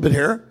read on a little bit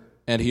here.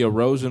 And he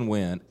arose and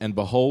went, and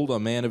behold, a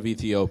man of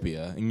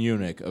Ethiopia, an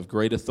eunuch of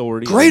great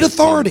authority. Great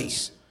authority.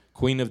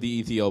 Queen of the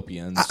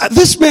Ethiopians.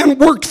 This man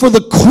worked for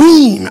the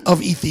queen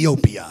of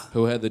Ethiopia.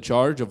 Who had the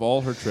charge of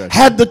all her treasure.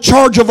 Had the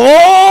charge of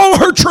all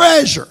her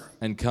treasure.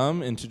 And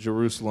come into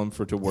Jerusalem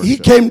to worship. He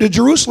came to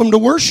Jerusalem to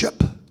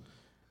worship.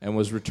 And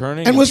was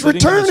returning. And was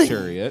returning. In his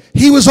chariot.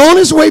 He was on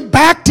his way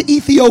back to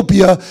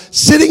Ethiopia,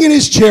 sitting in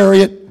his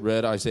chariot.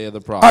 Read Isaiah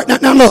the prophet. All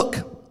right, now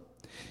look.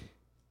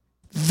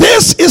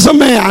 This is a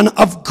man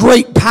of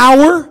great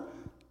power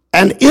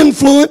and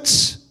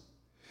influence.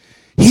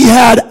 He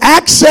had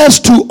access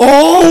to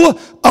all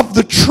of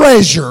the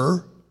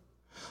treasure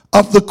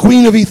of the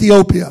queen of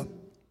Ethiopia.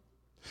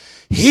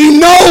 He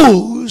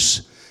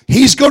knows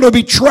he's going to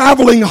be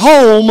traveling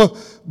home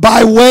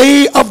by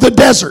way of the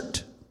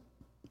desert.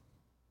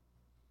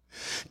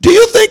 Do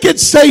you think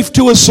it's safe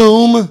to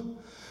assume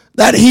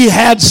that he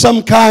had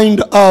some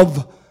kind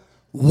of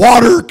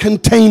water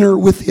container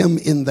with him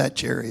in that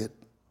chariot?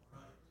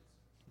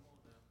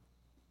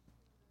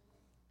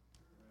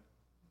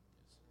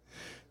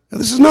 Now,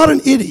 this is not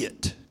an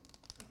idiot,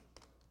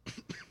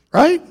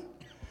 right?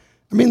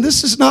 I mean,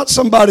 this is not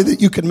somebody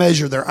that you can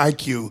measure their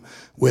IQ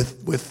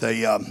with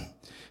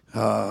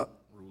a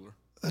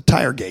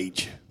tire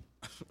gauge.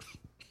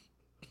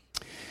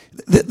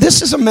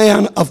 This is a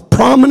man of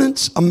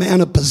prominence, a man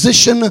of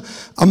position,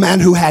 a man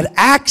who had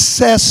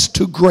access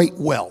to great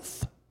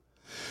wealth,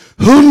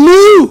 who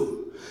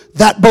knew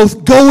that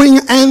both going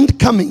and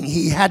coming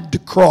he had to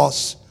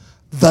cross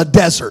the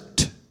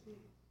desert.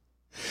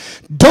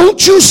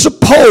 Don't you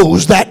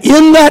suppose that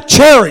in that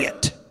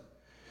chariot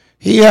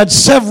he had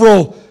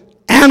several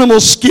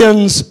animal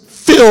skins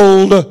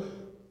filled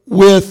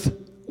with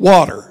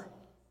water?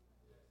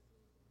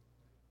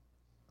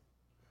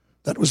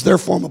 That was their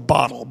form of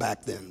bottle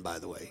back then, by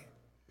the way.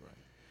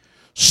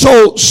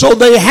 So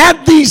they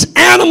had these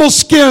animal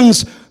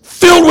skins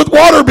filled with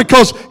water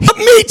because he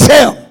meets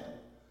him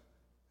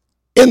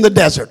in the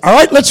desert. All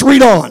right, let's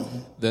read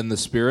on. Then the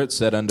Spirit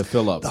said unto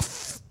Philip,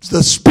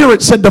 the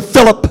Spirit said to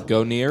Philip,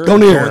 Go near,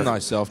 join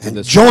thyself to and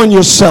this join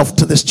yourself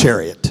to this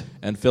chariot.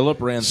 And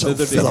Philip ran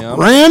thither to him,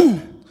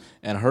 ran,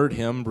 and heard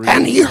him reading.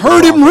 And he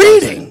heard him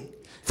reading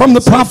from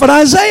the prophet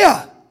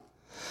Isaiah.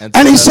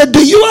 And he said,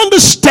 do you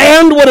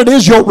understand what it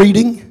is you're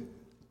reading?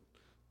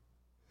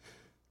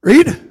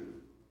 Read.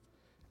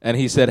 And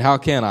he said, how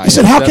can I? He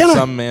said, how can I?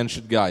 Some man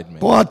should guide me.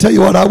 Boy, I'll tell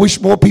you what, I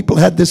wish more people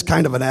had this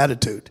kind of an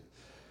attitude.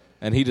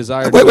 And he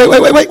desired.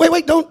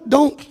 Wait!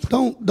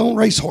 Don't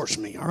racehorse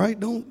me. All right,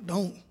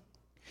 don't.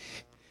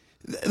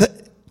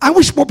 I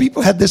wish more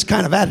people had this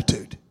kind of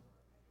attitude.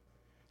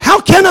 How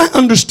can I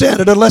understand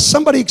it unless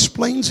somebody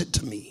explains it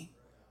to me?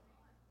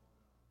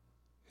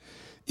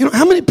 You know,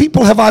 how many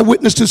people have I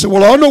witnessed who say,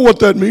 well, I know what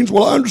that means.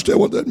 Well, I understand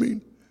what that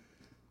means.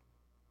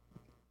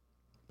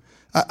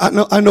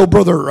 I know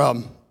Brother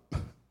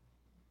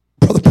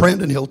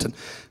Brandon Hilton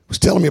was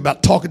telling me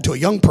about talking to a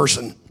young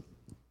person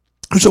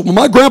who said, well,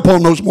 my grandpa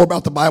knows more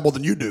about the Bible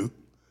than you do.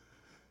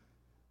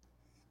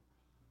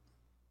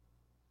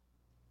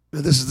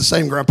 This is the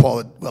same grandpa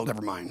that, well,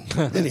 never mind.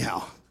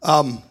 Anyhow,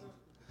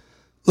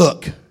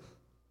 look,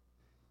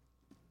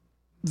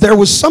 there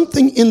was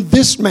something in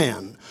this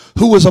man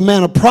who was a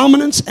man of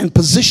prominence and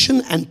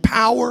position and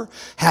power,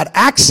 had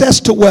access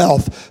to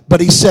wealth,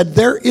 but he said,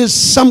 there is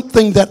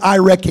something that I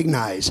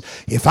recognize.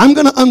 If I'm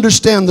going to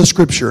understand the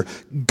scripture,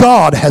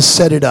 God has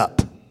set it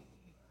up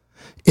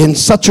in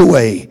such a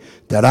way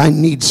that I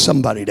need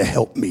somebody to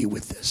help me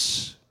with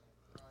this.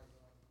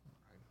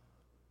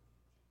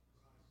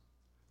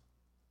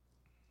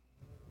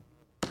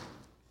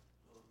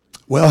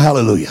 Well,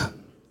 hallelujah.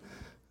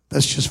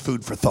 That's just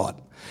food for thought.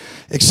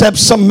 Except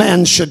some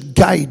man should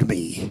guide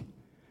me.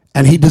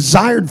 And he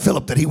desired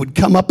Philip that he would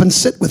come up and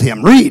sit with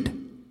him. Read.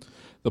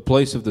 The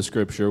place of the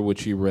scripture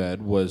which he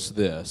read was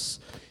this: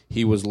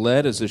 He was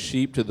led as a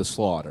sheep to the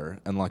slaughter,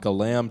 and like a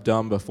lamb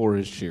dumb before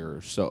his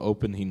shearers, so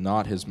opened he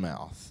not his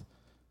mouth.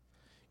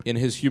 In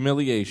his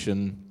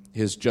humiliation,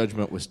 his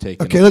judgment was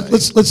taken Okay, away.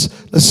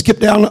 let's skip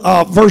down.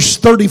 Verse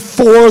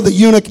 34, the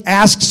eunuch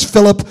asks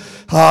Philip,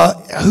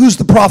 who's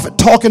the prophet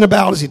talking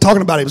about? Is he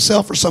talking about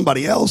himself or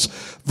somebody else?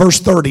 Verse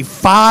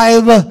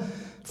 35,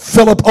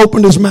 Philip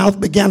opened his mouth,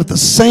 began at the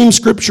same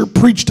scripture,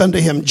 preached unto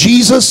him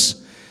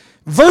Jesus.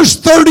 Verse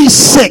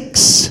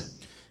 36.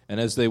 And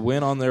as they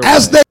went on their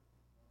way.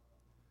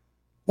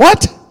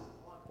 What?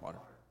 Water.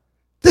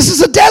 This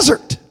is a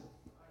desert.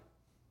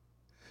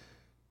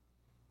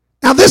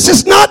 Now this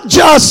is not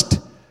just,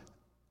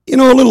 a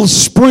little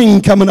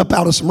spring coming up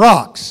out of some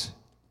rocks.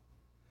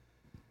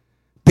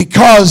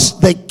 Because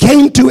they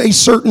came to a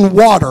certain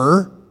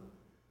water.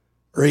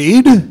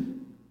 Read.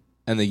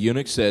 And the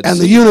eunuch said,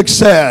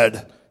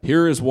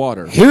 Here is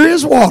water. Here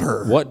is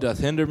water. What doth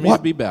hinder me to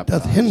be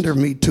baptized? Doth hinder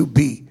me to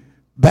be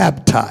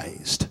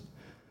baptized?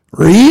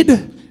 Read.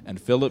 And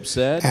Philip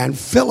said,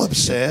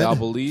 Thou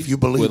believe, if you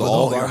believe with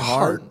all your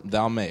heart,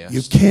 thou mayest.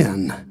 You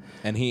can.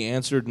 And he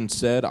answered and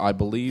said, I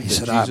believe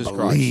that Jesus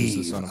Christ is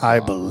the Son of God. I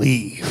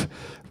believe.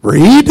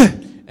 Read.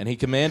 And he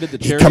commanded the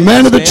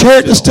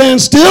chariot, to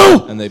stand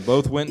still. And they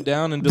both went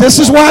down into This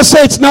is why I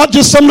say it's not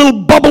just some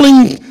little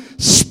bubbling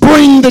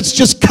spring that's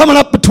just coming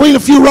up between a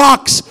few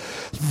rocks.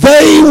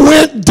 They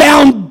went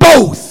down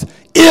both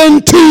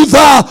into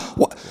the...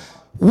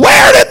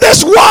 Where did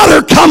this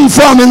water come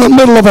from in the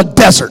middle of a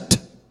desert?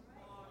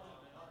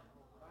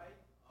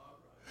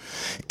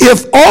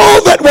 If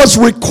all that was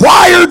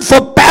required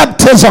for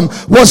baptism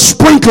was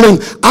sprinkling,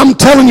 I'm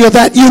telling you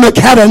that eunuch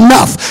had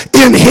enough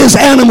in his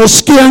animal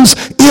skins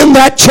in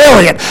that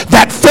chariot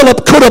that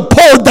Philip could have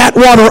poured that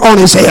water on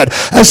his head,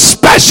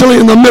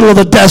 especially in the middle of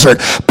the desert.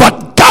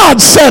 But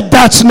God said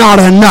that's not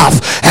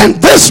enough.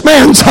 And this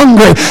man's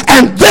hungry,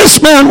 and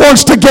this man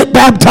wants to get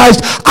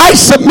baptized. I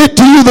submit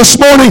to you this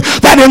morning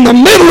that in the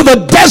middle of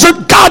the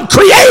desert, God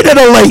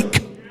created a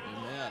lake.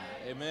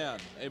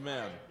 Amen.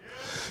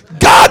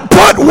 God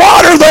put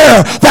water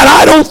there that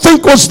I don't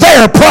think was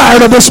there prior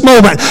to this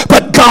moment.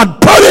 But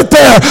God put it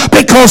there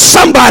because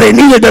somebody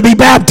needed to be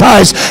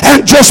baptized,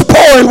 and just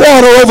pouring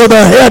water over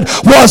their head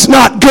was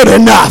not good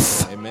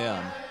enough.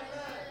 Amen.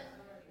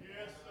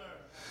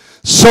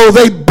 So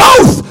they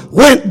both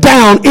went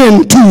down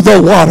into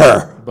the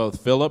water.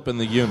 Both Philip and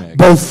the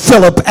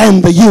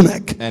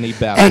eunuch. And he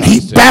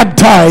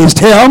baptized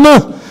him.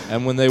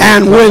 And when they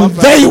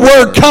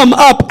were come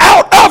up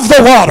out of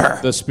the water,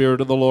 the Spirit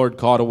of the Lord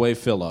caught away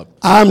Philip.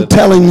 I'm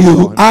telling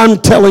you,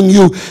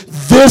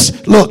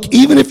 this, look,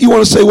 even if you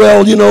want to say,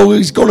 well,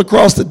 he's going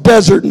across the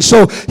desert and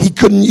so he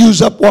couldn't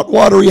use up what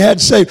water he had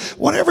saved.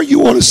 Whatever you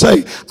want to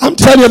say, I'm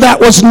telling you that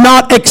was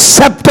not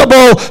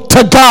acceptable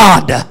to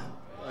God.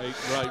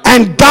 Right.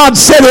 And God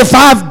said, if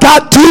I've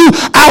got to,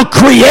 I'll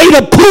create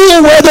a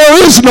pool where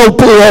there is no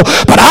pool.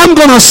 But I'm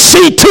going to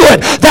see to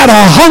it that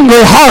a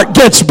hungry heart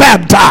gets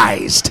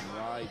baptized.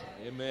 Right.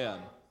 Amen.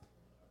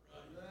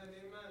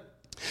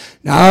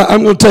 Now,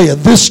 I'm going to tell you,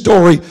 this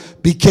story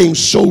became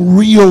so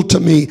real to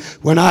me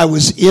when I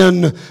was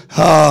in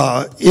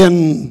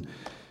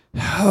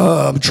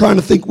I'm trying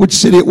to think which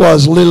city it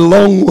was,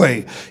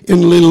 Lilongwe,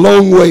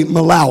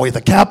 Malawi,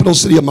 the capital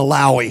city of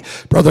Malawi.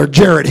 Brother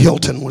Jared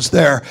Hilton was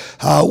there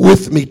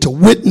with me to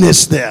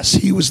witness this.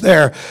 He was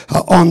there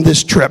on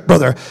this trip.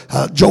 Brother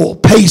Joel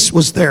Pace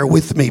was there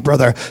with me.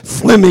 Brother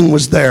Fleming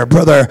was there.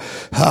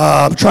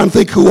 I'm trying to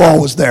think who all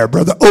was there.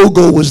 Brother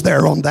Ogle was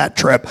there on that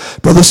trip.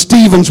 Brother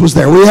Stevens was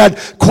there. We had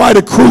quite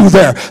a crew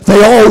there.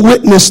 They all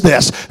witnessed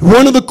this.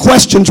 One of the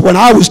questions when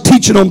I was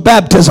teaching on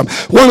baptism,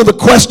 one of the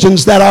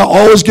questions that I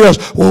always get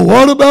is, well,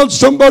 what about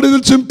somebody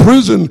that's in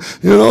prison?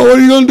 What are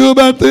you going to do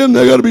about them?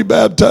 They got to be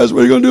baptized. What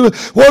are you going to do?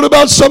 What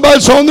about somebody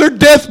that's on their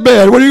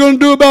deathbed? What are you going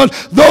to do about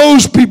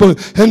those people?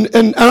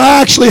 And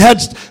I actually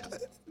had...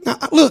 Now,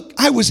 look,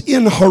 I was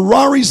in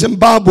Harare,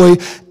 Zimbabwe,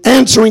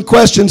 answering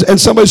questions, and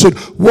somebody said,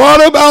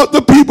 what about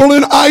the people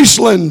in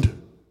Iceland?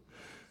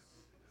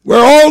 where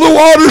all the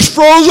waters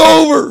froze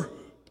over.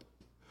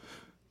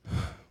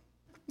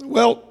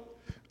 Well,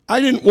 I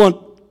didn't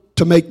want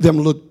to make them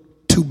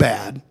look too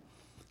bad,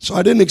 so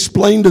I didn't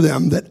explain to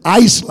them that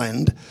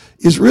Iceland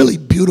is really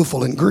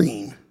beautiful and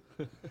green.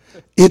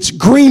 It's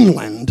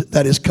Greenland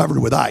that is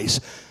covered with ice.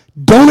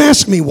 Don't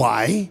ask me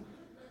why.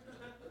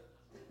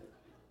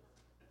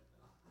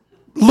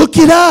 Look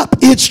it up.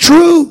 It's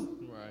true.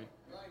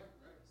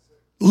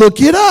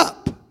 Look it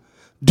up.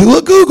 Do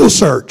a Google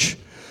search.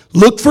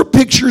 Look for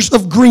pictures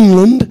of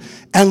Greenland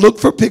and look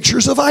for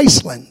pictures of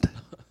Iceland.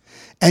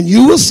 And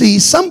you will see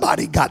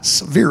somebody got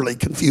severely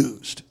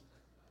confused.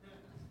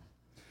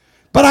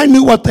 But I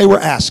knew what they were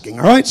asking,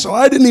 all right? So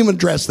I didn't even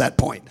address that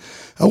point.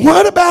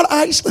 What about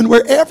Iceland,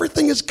 where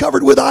everything is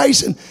covered with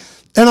ice? And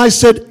I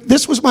said,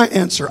 this was my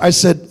answer. I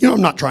said,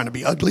 I'm not trying to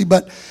be ugly,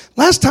 but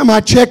last time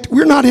I checked,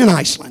 we're not in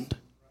Iceland.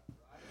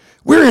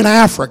 We're in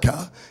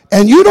Africa,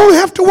 and you don't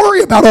have to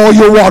worry about all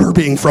your water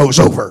being froze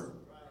over.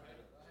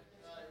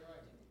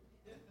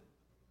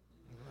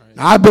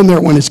 Now, I've been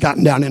there when it's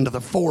gotten down into the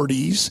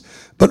 40s,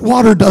 but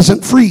water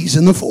doesn't freeze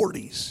in the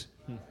 40s.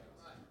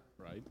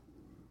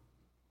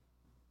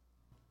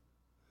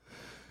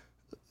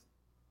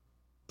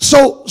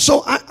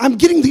 So I'm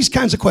getting these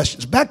kinds of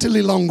questions. Back to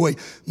Lilongwe.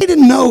 They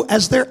didn't know,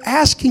 as they're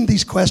asking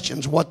these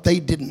questions, what they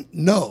didn't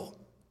know.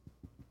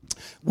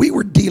 We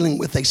were dealing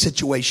with a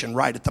situation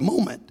right at the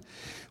moment.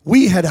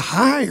 We had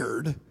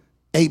hired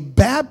a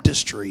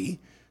baptistry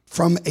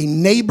from a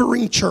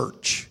neighboring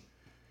church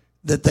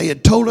that they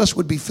had told us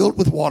would be filled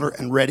with water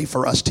and ready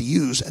for us to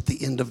use at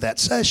the end of that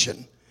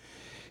session.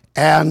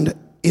 And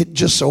it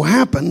just so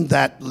happened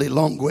that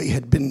Lilongwe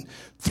had been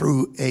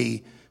through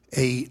a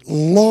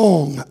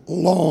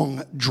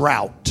long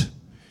drought,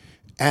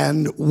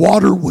 and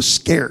water was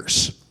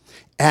scarce.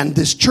 And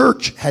this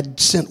church had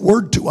sent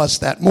word to us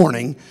that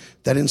morning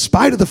that in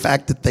spite of the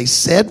fact that they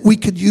said we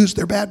could use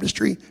their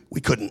baptistry,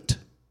 we couldn't,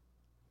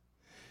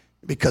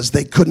 because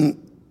they couldn't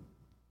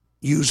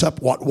use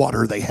up what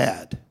water they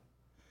had.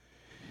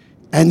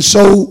 And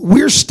so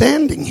we're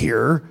standing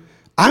here,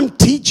 I'm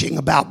teaching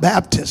about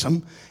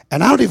baptism,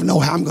 and I don't even know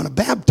how I'm going to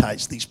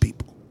baptize these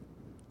people.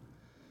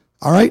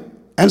 All right?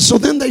 And so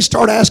then they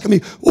start asking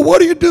me, well, what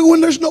do you do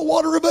when there's no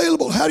water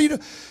available? How do you do?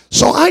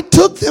 So I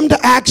took them to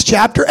Acts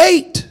chapter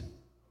 8.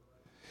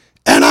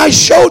 And I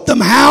showed them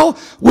how,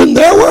 when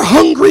there were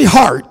hungry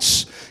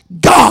hearts,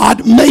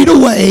 God made a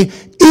way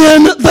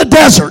in the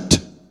desert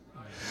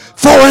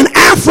for an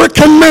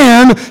African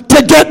man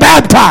to get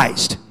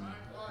baptized.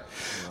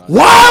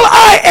 While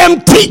I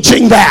am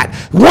teaching that,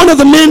 one of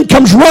the men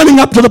comes running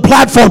up to the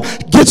platform,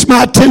 gets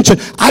my attention.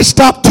 I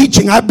stopped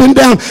teaching. I've been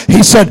down.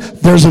 He said,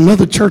 there's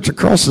another church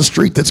across the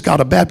street that's got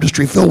a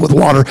baptistry filled with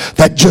water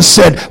that just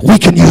said we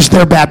can use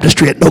their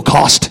baptistry at no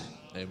cost.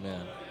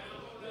 Amen.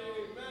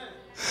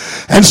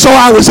 And so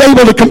I was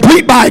able to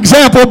complete my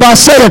example by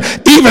saying,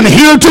 even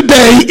here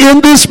today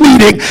in this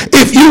meeting,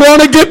 if you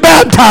want to get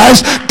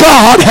baptized,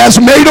 God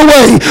has made a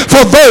way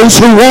for those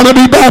who want to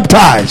be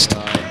baptized.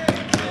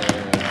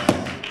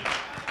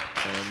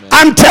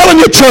 I'm telling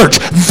you, church,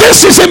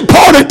 this is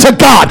important to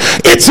God.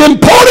 It's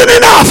important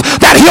enough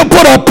that he'll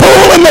put a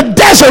pool in the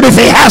desert if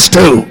he has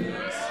to.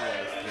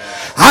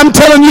 I'm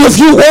telling you, if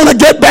you want to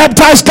get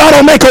baptized, God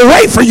will make a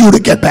way for you to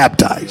get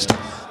baptized.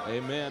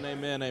 Amen,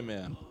 amen,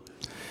 amen.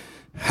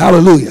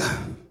 Hallelujah.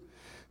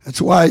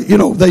 That's why,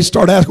 they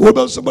start asking, what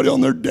about somebody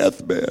on their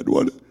deathbed?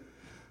 What?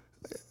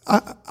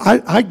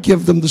 I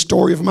give them the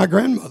story of my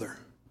grandmother.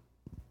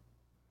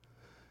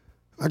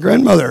 My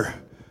grandmother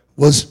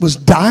was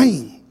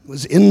dying.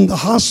 Was in the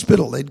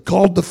hospital. They'd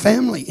called the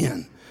family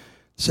in.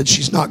 Said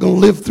she's not going to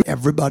live through.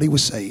 Everybody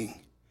was saying.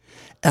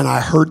 And I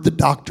heard the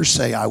doctor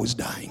say I was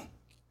dying.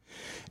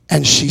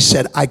 And she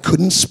said, I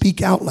couldn't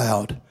speak out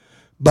loud,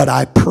 but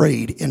I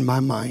prayed in my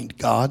mind,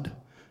 God,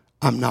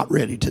 I'm not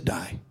ready to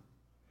die.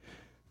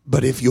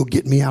 But if you'll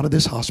get me out of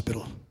this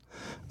hospital,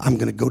 I'm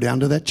going to go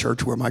down to that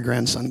church where my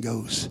grandson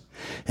goes.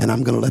 And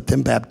I'm going to let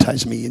them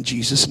baptize me in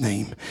Jesus'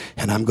 name.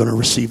 And I'm going to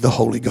receive the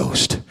Holy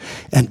Ghost.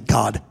 And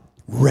God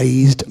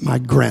raised my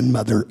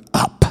grandmother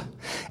up,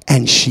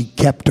 and she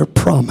kept her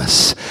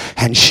promise,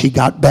 and she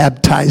got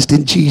baptized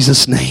in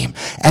Jesus' name,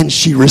 and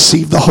she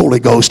received the Holy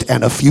Ghost,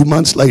 and a few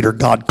months later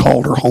God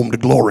called her home to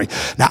glory.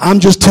 Now I'm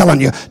just telling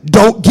you,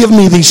 don't give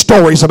me these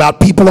stories about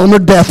people on their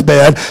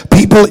deathbed,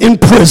 people in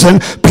prison,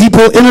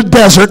 people in a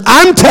desert.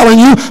 I'm telling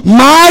you,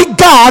 my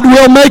God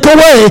will make a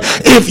way.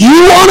 If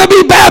you want to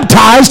be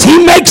baptized,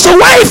 he makes a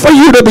way for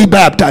you to be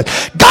baptized.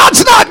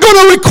 God's not going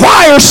to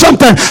require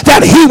something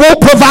that he won't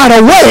provide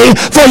a way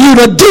for you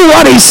to do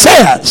what he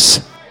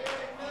says.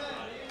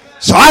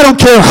 So I don't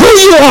care who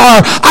you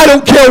are. I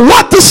don't care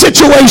what the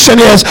situation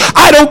is.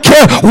 I don't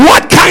care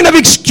what kind of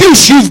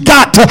excuse you've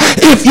got to.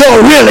 If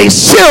you're really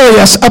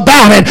serious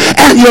about it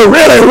and you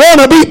really want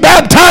to be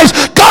baptized,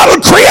 God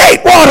will create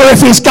water if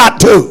he's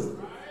got to.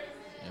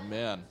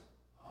 Amen.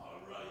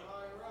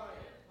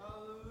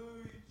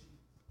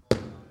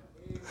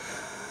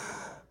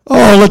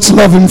 Oh, let's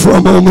love him for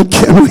a moment,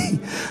 can we?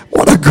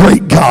 What a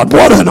great God.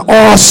 What an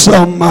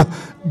awesome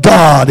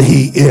God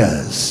he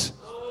is.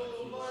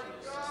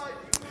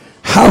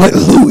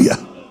 Hallelujah.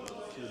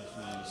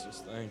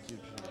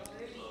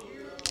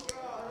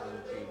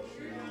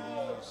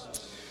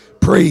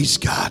 Praise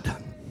God.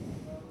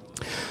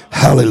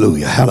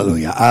 Hallelujah.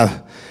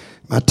 Hallelujah.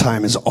 My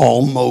time is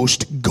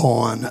almost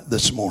gone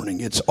this morning.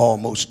 It's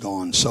almost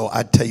gone. So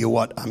I tell you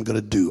what I'm going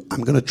to do.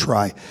 I'm going to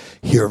try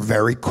here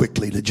very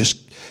quickly to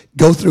just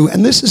go through.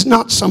 And this is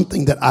not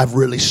something that I've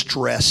really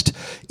stressed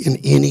in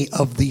any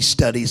of these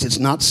studies. It's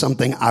not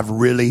something I've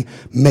really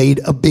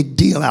made a big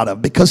deal out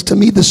of, because to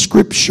me the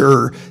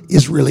scripture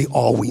is really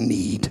all we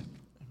need.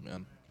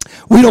 Amen.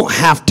 We don't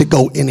have to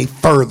go any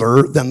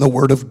further than the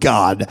Word of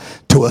God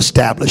to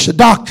establish a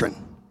doctrine.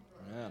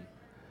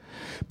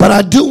 But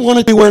I do want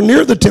to be anywhere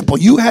near the temple.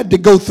 You had to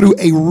go through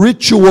a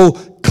ritual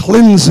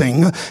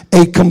cleansing,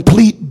 a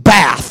complete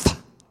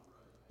bath.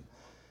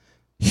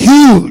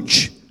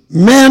 Huge,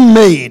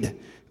 man-made,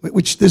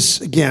 which this,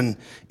 again,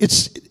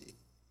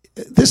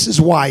 this is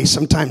why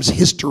sometimes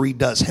history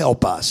does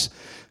help us.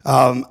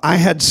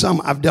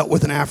 I've dealt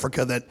with in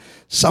Africa that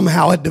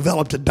somehow had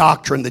developed a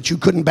doctrine that you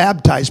couldn't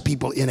baptize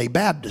people in a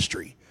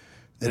baptistry.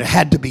 That it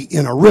had to be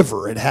in a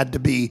river. It had to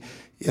be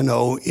in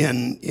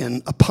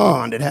a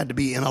pond. It had to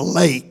be in a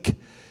lake.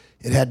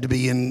 It had to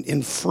be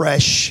in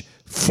fresh,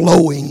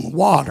 flowing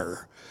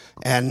water.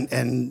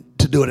 And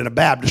to do it in a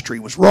baptistry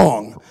was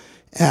wrong.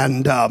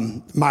 And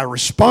my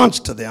response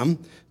to them,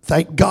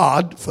 thank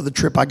God for the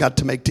trip I got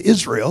to make to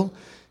Israel.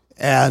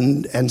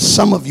 And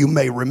some of you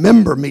may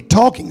remember me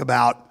talking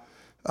about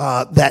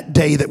that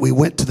day that we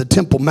went to the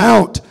Temple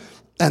Mount.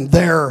 And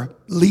there,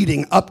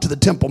 leading up to the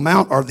Temple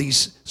Mount, are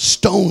these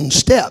stone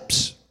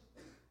steps.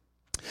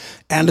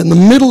 And in the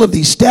middle of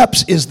these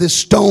steps is this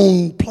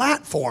stone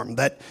platform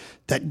that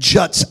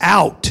juts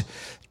out.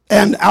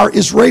 And our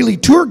Israeli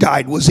tour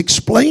guide was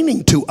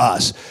explaining to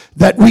us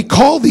that we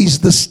call these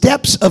the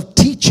steps of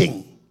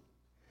teaching.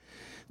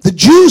 The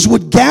Jews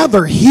would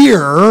gather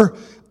here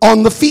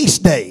on the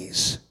feast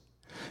days.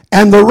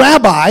 And the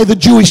rabbi, the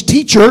Jewish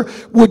teacher,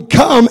 would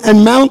come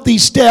and mount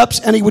these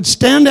steps, and he would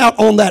stand out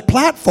on that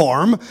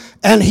platform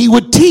and he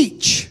would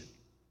teach.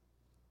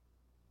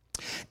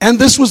 And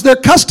this was their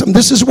custom.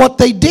 This is what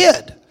they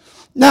did.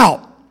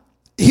 Now,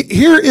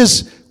 here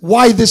is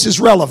why this is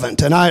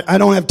relevant. And I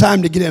don't have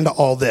time to get into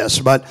all this,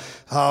 but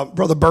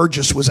Brother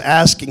Burgess was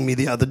asking me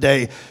the other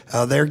day,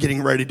 they're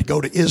getting ready to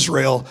go to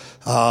Israel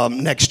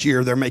next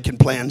year. They're making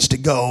plans to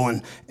go.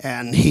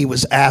 And he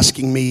was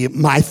asking me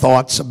my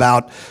thoughts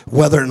about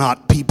whether or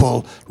not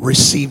people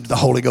received the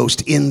Holy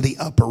Ghost in the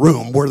upper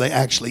room. Were they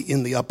actually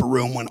in the upper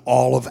room when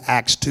all of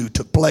Acts 2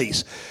 took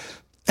place?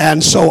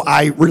 And so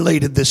I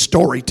related this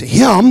story to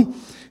him.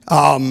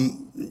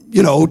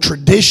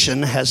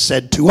 Tradition has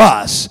said to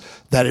us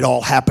that it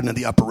all happened in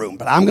the upper room.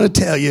 But I'm going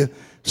to tell you,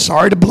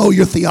 sorry to blow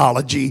your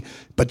theology,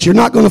 but you're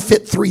not going to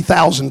fit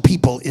 3,000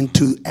 people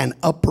into an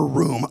upper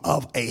room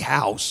of a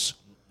house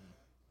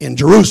in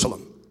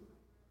Jerusalem.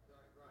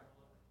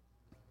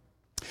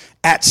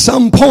 At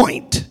some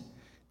point,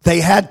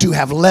 they had to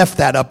have left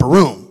that upper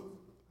room.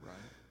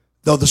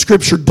 Though the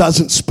scripture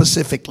doesn't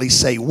specifically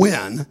say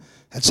when,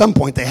 at some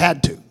point they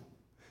had to.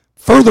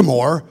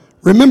 Furthermore,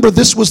 remember,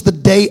 this was the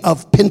day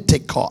of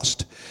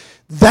Pentecost.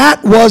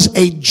 That was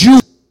a Jew.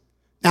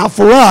 Now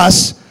for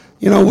us,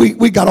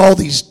 we got all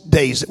these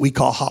days that we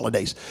call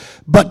holidays.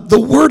 But the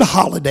word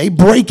holiday,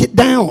 break it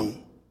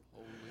down.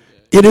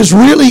 It is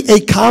really a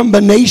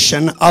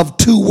combination of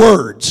two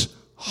words.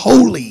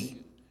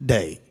 Holy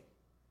day.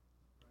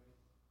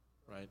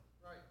 Right.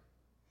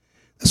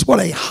 That's what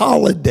a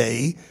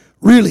holiday,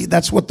 really,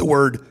 that's what the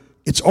word,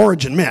 its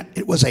origin meant.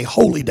 It was a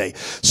holy day.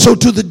 So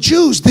to the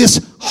Jews,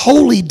 this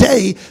holy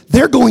day,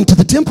 they're going to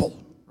the temple.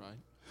 Right.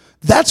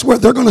 That's where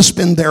they're going to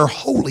spend their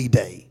holy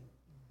day.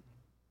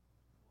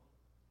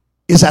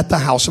 Is at the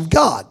house of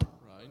God.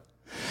 Right.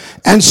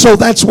 And so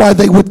that's why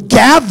they would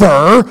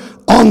gather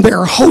on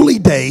their holy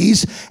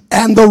days,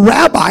 and the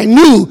rabbi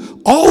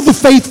knew all the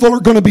faithful are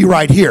going to be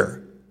right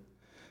here.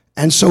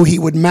 And so he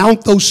would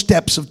mount those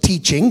steps of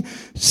teaching,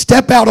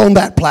 step out on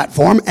that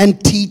platform,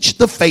 and teach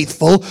the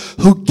faithful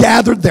who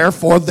gathered there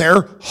for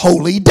their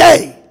holy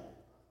day.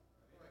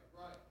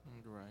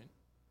 Right.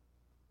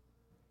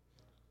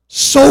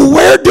 So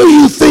where do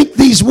you think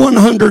these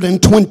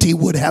 120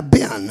 would have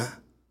been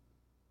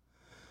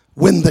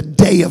when the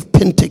day of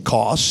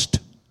Pentecost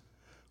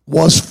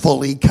was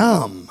fully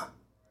come?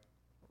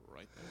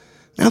 Right.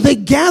 Now they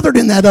gathered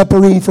in that upper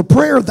room for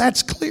prayer,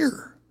 that's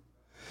clear.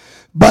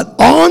 But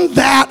on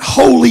that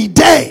holy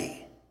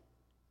day,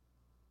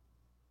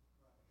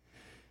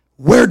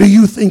 where do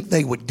you think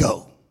they would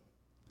go?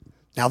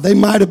 Now they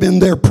might have been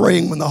there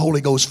praying when the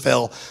Holy Ghost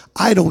fell.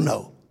 I don't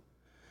know.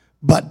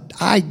 But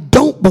I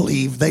don't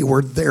believe they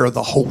were there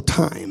the whole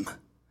time.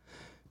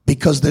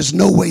 Because there's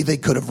no way they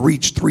could have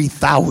reached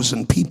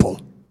 3,000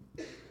 people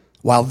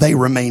while they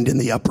remained in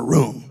the upper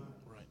room.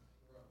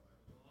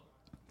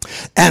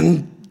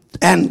 And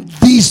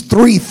these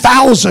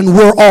 3,000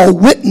 were all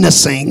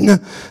witnessing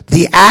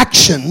the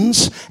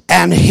actions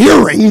and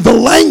hearing the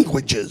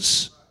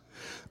languages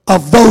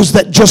of those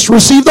that just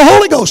received the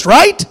Holy Ghost,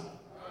 right?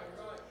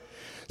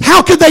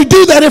 How could they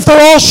do that if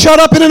they're all shut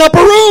up in an upper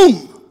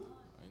room?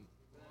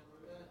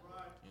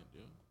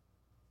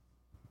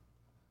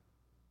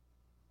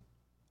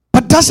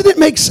 But doesn't it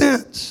make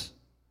sense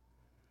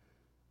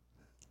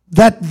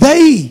that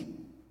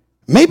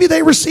maybe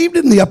they received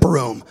it in the upper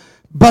room,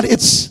 but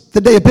it's the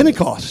day of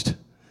Pentecost,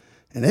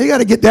 and they got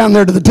to get down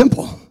there to the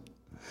temple.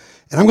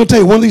 And I'm going to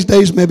tell you, one of these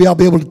days, maybe I'll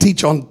be able to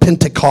teach on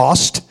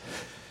Pentecost,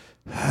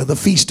 the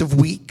Feast of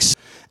Weeks,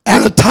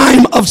 and a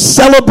time of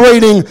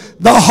celebrating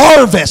the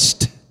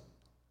harvest.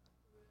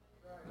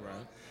 Right.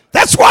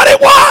 That's what it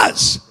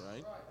was.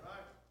 Right.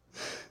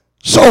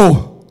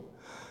 So,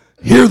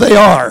 here they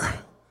are,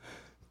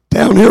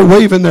 down here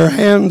waving their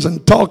hands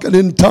and talking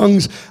in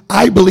tongues,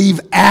 I believe,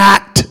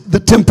 at the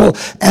temple.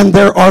 And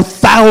there are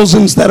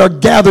thousands that are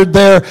gathered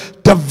there,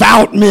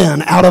 devout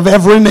men out of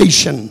every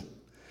nation.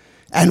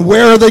 And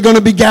where are they going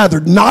to be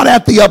gathered? Not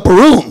at the upper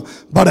room,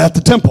 but at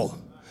the temple.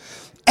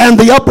 And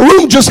the upper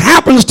room just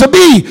happens to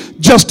be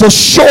just a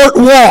short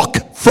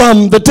walk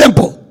from the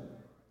temple.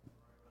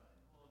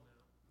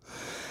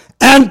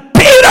 And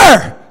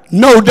Peter,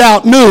 no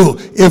doubt, knew,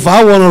 if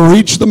I want to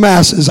reach the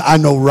masses, I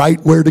know right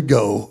where to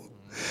go.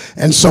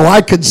 And so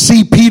I could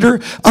see Peter,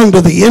 under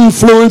the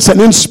influence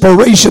and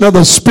inspiration of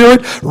the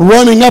Spirit,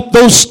 running up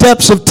those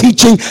steps of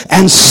teaching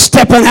and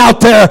stepping out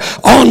there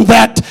on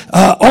that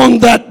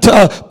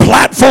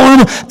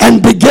platform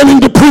and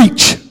beginning to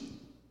preach.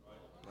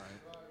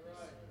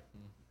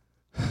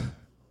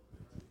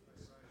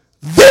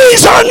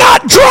 These are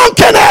not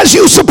drunken as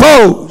you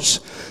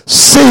suppose.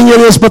 Seeing it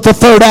is but the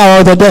third hour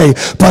of the day.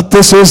 But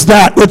this is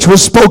that which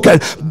was spoken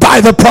by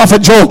the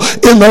prophet Joel.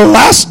 In the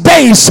last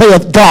days,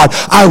 saith God,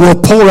 I will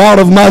pour out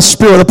of my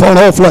Spirit upon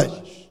all flesh.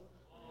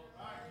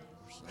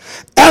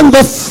 And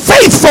the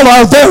faithful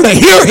are there to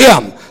hear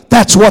him.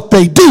 That's what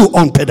they do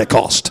on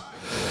Pentecost.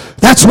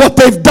 That's what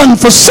they've done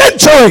for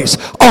centuries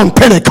on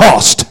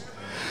Pentecost.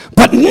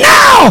 But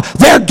now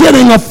they're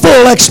getting a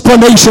full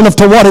explanation of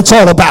to what it's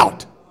all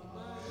about.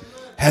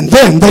 And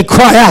then they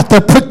cry out, they're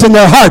pricked in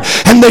their heart,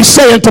 and they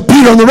say unto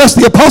Peter and the rest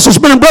of the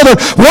apostles, men and brethren,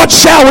 what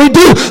shall we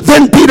do?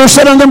 Then Peter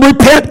said unto them,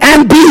 repent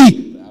and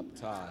be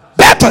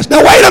baptized.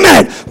 Now wait a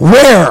minute.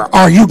 Where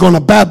are you going to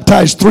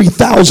baptize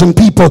 3,000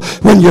 people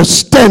when you're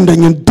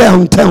standing in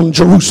downtown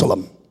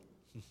Jerusalem?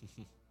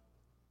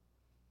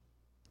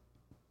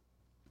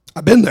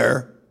 I've been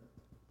there.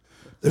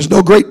 There's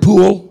no great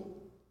pool.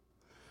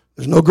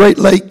 There's no great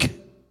lake.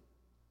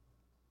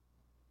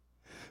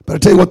 But I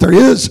tell you what there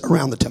is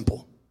around the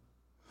temple.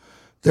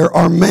 There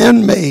are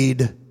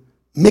man-made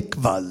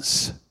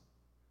mikvahs,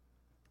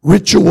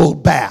 ritual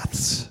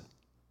baths,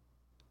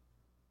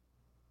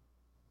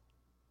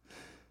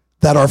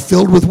 that are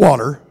filled with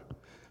water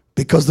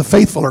because the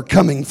faithful are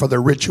coming for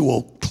their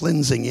ritual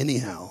cleansing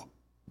anyhow.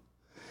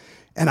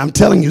 And I'm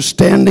telling you,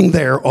 standing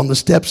there on the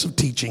steps of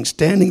teaching,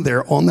 standing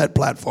there on that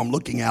platform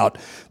looking out,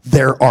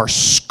 there are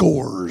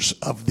scores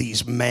of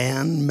these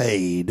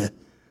man-made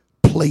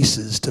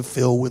places to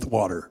fill with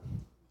water.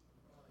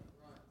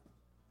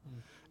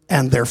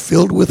 And they're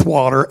filled with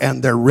water,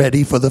 and they're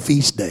ready for the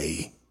feast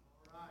day.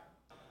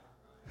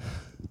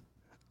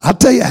 I'll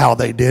tell you how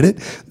they did it.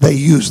 They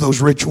used those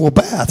ritual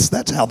baths.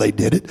 That's how they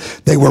did it.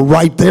 They were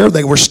right there.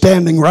 They were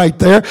standing right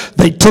there.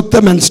 They took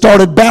them and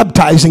started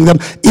baptizing them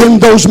in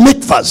those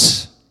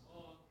mikvahs.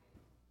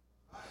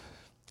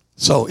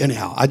 So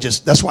anyhow,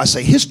 that's why I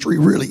say history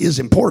really is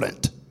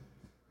important.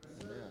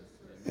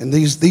 And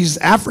these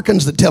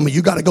Africans that tell me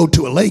you got to go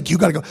to a lake, you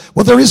got to go.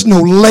 Well, there is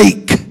no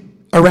lake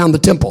around the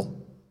temple.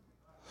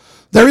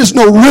 There is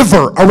no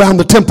river around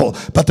the temple,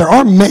 but there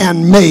are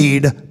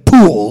man-made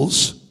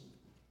pools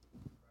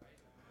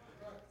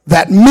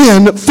that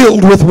men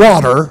filled with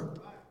water.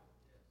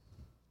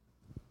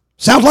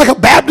 Sounds like a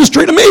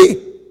baptistry to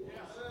me.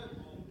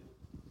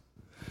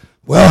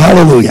 Well,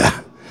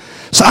 hallelujah.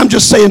 So I'm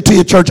just saying to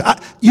you, church,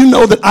 you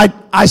know that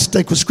I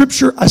stick with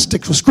Scripture,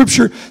 stick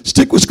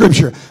with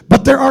Scripture.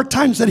 But there are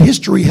times that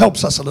history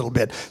helps us a little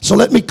bit. So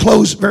let me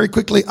close very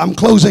quickly. I'm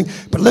closing,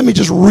 but let me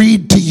just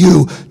read to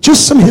you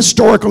just some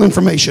historical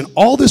information.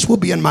 All this will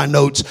be in my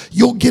notes.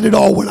 You'll get it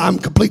all when I'm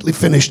completely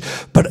finished,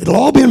 but it'll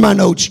all be in my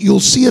notes. You'll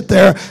see it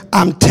there.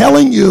 I'm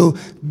telling you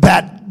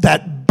that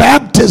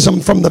baptism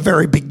from the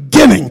very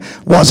beginning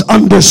was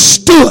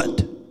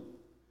understood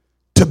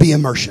to be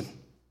immersion.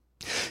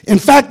 In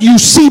fact,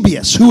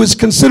 Eusebius, who is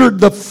considered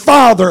the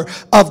father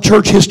of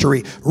church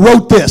history,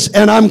 wrote this,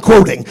 and I'm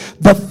quoting,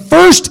 the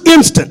first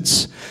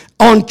instance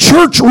on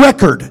church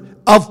record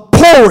of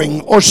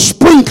pouring or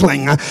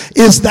sprinkling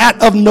is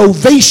that of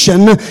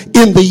Novatian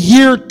in the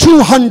year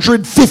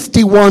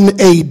 251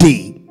 AD.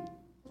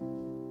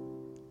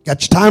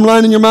 Got your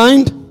timeline in your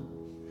mind?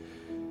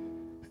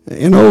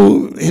 You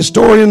know,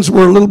 historians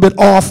were a little bit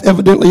off,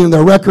 evidently, in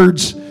their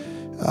records.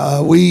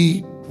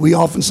 We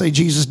often say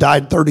Jesus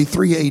died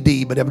 33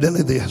 AD, but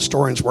evidently the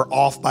historians were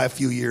off by a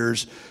few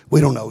years.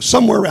 We don't know.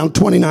 Somewhere around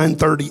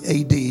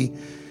 2930 AD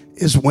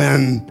is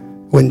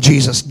when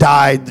Jesus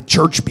died. The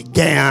church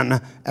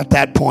began at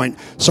that point.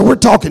 So we're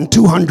talking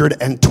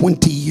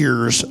 220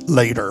 years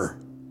later.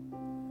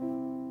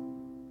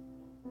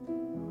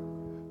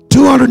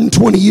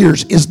 220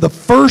 years is the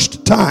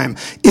first time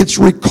it's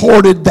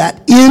recorded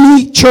that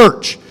any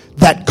church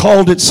that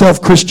called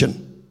itself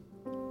Christian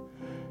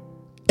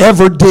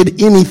ever did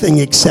anything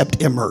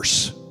except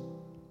immerse.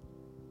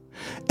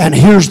 And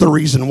here's the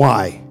reason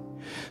why.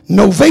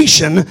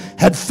 Novatian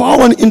had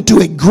fallen into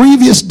a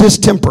grievous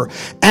distemper,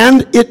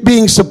 and it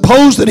being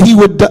supposed that he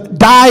would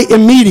die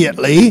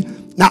immediately.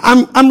 Now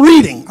I'm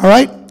reading, all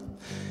right?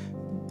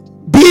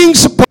 Being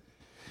supposed,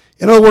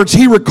 in other words,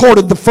 he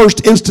recorded the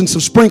first instance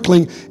of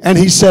sprinkling, and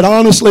he said,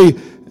 honestly,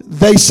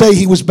 they say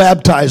he was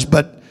baptized,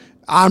 but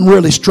I'm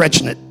really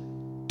stretching it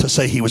to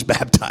say he was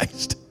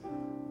baptized.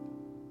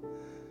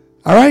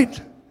 All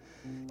right?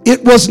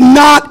 It was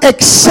not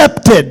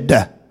accepted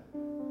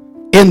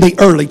in the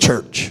early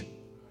church.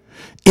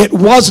 It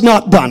was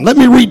not done. Let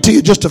me read to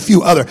you just a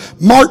few other.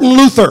 Martin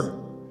Luther,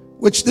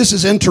 which this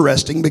is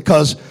interesting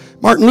because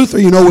Martin Luther,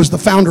 you know, was the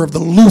founder of the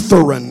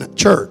Lutheran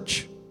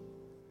Church,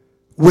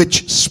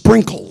 which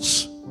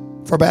sprinkles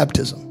for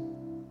baptism.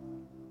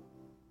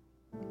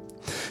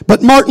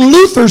 But Martin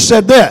Luther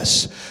said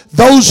this: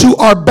 those who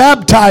are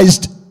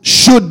baptized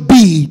should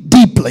be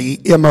deeply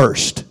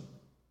immersed.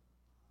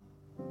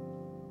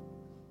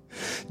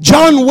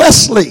 John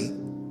Wesley,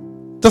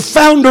 the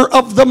founder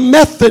of the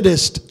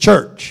Methodist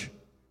Church,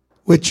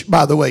 which,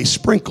 by the way,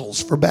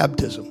 sprinkles for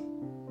baptism,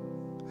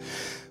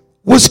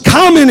 was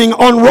commenting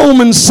on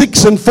Romans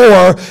 6 and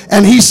 4,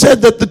 and he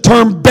said that the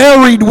term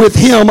buried with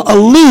him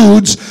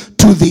alludes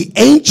to the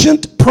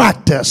ancient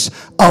practice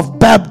of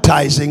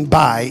baptizing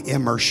by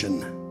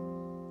immersion.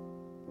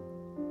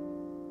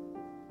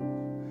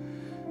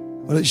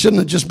 Well, it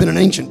shouldn't have just been an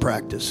ancient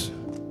practice.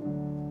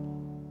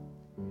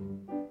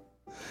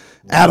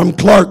 Adam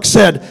Clarke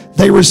said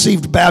they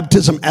received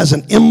baptism as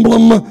an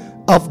emblem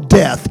of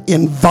death,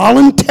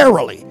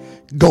 involuntarily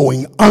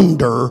going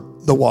under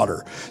the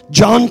water.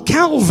 John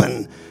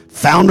Calvin,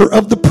 founder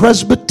of the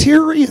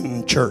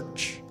Presbyterian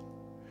Church,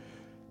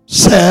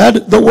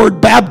 said the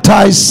word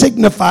baptize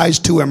signifies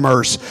to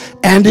immerse,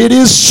 and it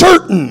is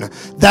certain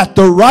that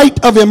the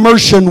rite of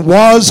immersion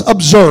was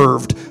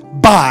observed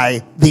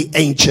by the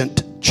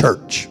ancient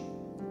church.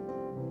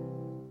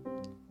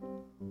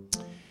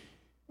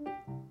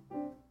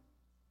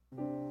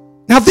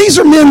 Now, these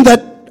are men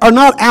that are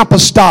not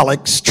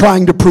apostolics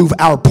trying to prove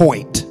our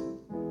point.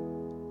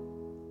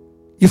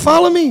 You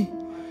follow me?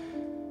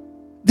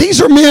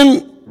 These are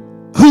men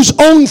whose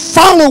own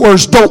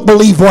followers don't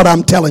believe what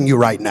I'm telling you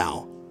right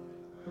now.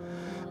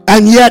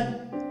 And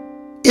yet,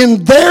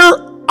 in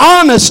their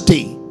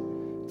honesty,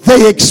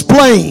 they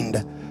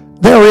explained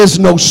there is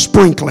no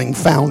sprinkling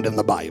found in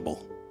the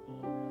Bible.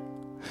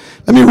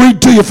 Let me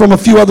read to you from a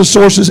few other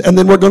sources, and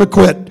then we're going to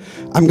quit.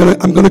 I'm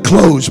going to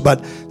close.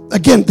 But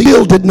again, the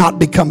bill did not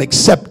become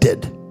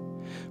accepted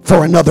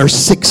for another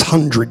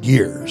 600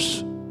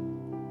 years.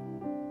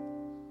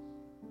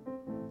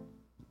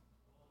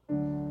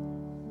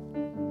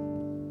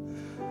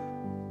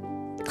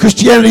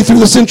 Christianity through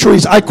the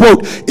centuries, I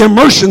quote,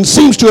 immersion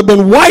seems to have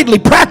been widely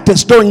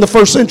practiced during the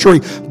first century.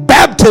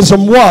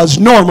 Baptism was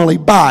normally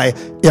by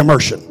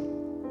immersion.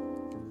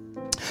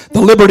 The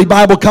Liberty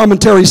Bible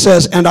Commentary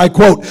says, and I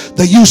quote,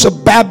 the use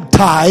of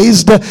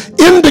baptized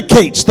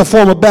indicates the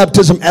form of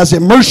baptism as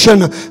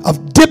immersion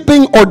of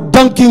dipping or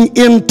dunking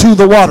into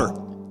the water.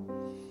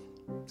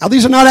 Now,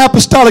 these are not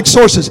apostolic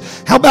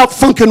sources. How about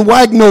Funk and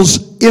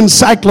Wagnall's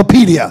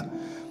Encyclopedia?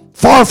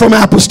 Far from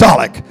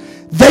apostolic.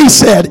 They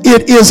said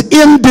it is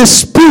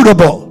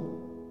indisputable.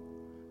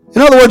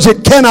 In other words,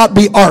 it cannot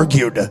be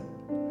argued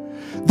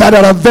that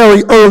at a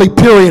very early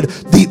period,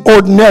 the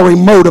ordinary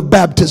mode of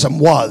baptism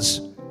was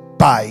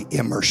by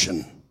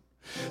immersion.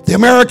 The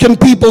American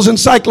People's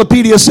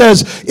Encyclopedia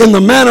says, in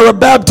the manner of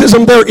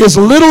baptism, there is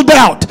little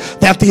doubt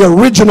that the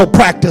original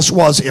practice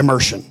was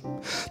immersion.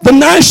 The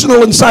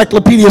National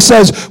Encyclopedia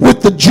says,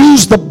 with the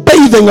Jews, the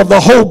bathing of the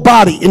whole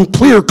body in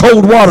clear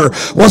cold water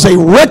was a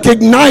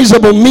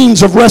recognizable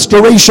means of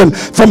restoration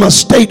from a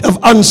state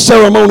of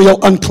unceremonial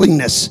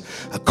uncleanness.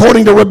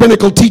 According to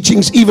rabbinical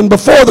teachings, even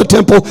before the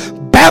temple,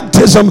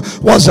 baptism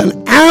was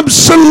an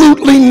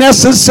absolutely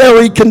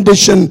necessary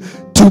condition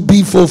to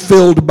be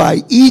fulfilled by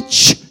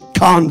each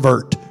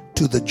convert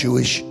to the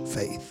Jewish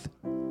faith.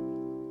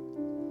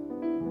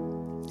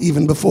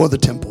 Even before the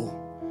temple,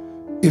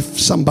 if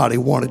somebody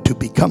wanted to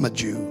become a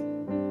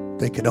Jew,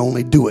 they could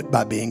only do it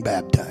by being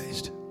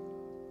baptized.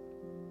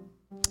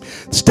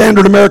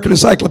 Standard American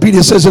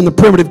Encyclopedia says in the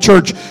primitive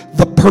church,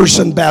 the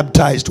person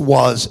baptized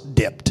was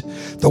dipped.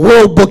 The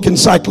World Book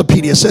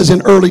Encyclopedia says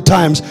in early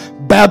times,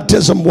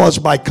 baptism was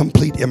by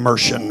complete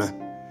immersion.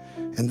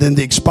 And then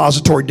the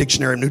Expository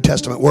Dictionary of New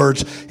Testament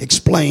Words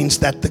explains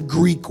that the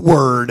Greek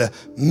word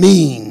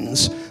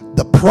means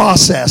the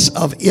process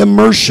of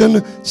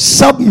immersion,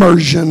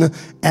 submersion,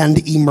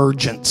 and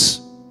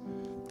emergence.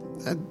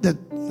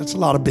 That's a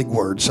lot of big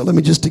words, so let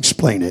me just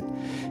explain it.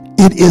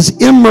 It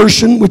is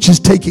immersion, which is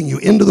taking you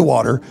into the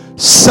water,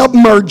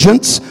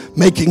 submergence,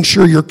 making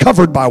sure you're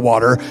covered by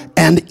water,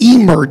 and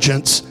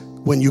emergence,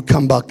 when you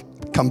come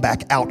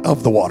back out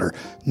of the water.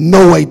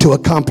 No way to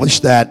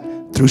accomplish that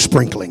through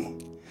sprinkling.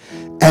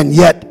 And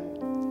yet,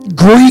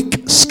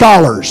 Greek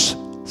scholars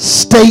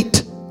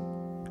state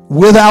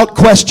without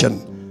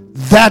question,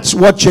 that's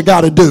what you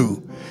got to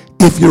do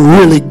if you're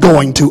really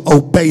going to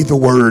obey the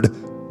word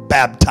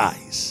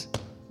baptize.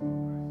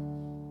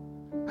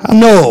 I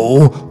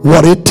know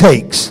what it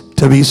takes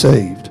to be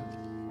saved.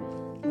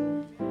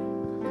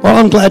 Well,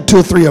 I'm glad 2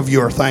 or 3 of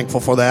you are thankful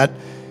for that.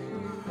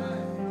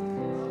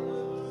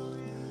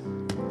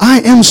 I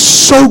am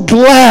so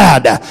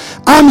glad.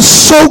 I'm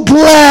so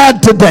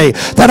glad today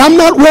that I'm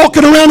not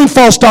walking around in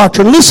false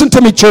doctrine. Listen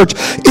to me, church.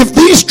 If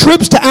these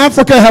trips to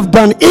Africa have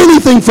done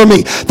anything for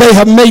me, they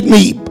have made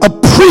me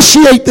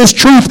appreciate this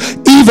truth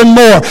even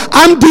more.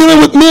 I'm dealing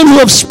with men who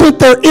have spent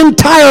their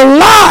entire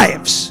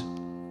lives,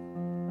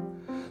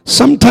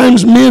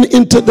 sometimes men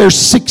into their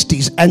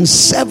 60s and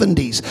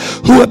 70s,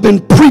 who have been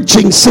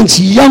preaching since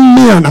young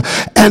men,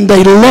 and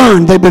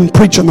they've been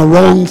preaching the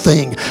wrong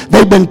thing.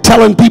 They've been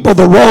telling people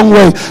the wrong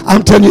way.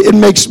 I'm telling you, it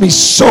makes me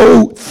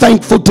so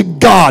thankful to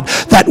God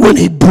that when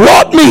he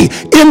brought me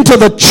into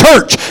the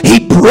church,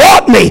 he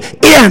brought me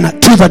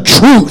into the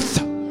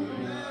truth.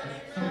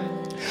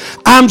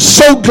 I'm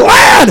so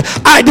glad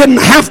I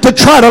didn't have to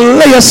try to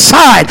lay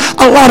aside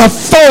a lot of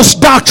false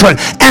doctrine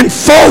and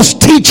false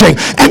teaching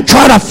and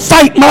try to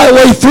fight my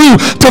way through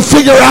to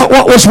figure out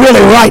what was really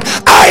right.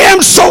 I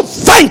am so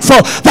thankful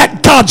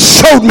that God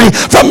showed me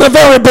from the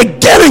very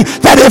beginning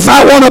that if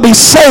I want to be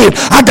saved,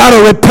 I got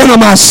to repent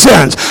of my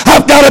sins.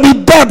 I've got to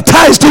be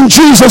baptized in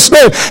Jesus'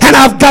 name, and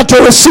I've got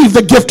to receive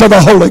the gift of the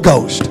Holy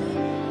Ghost.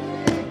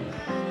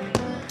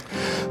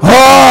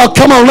 Oh,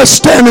 come on, let's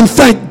stand and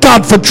thank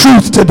God for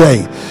truth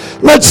today.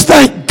 Let's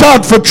thank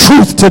God for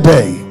truth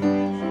today.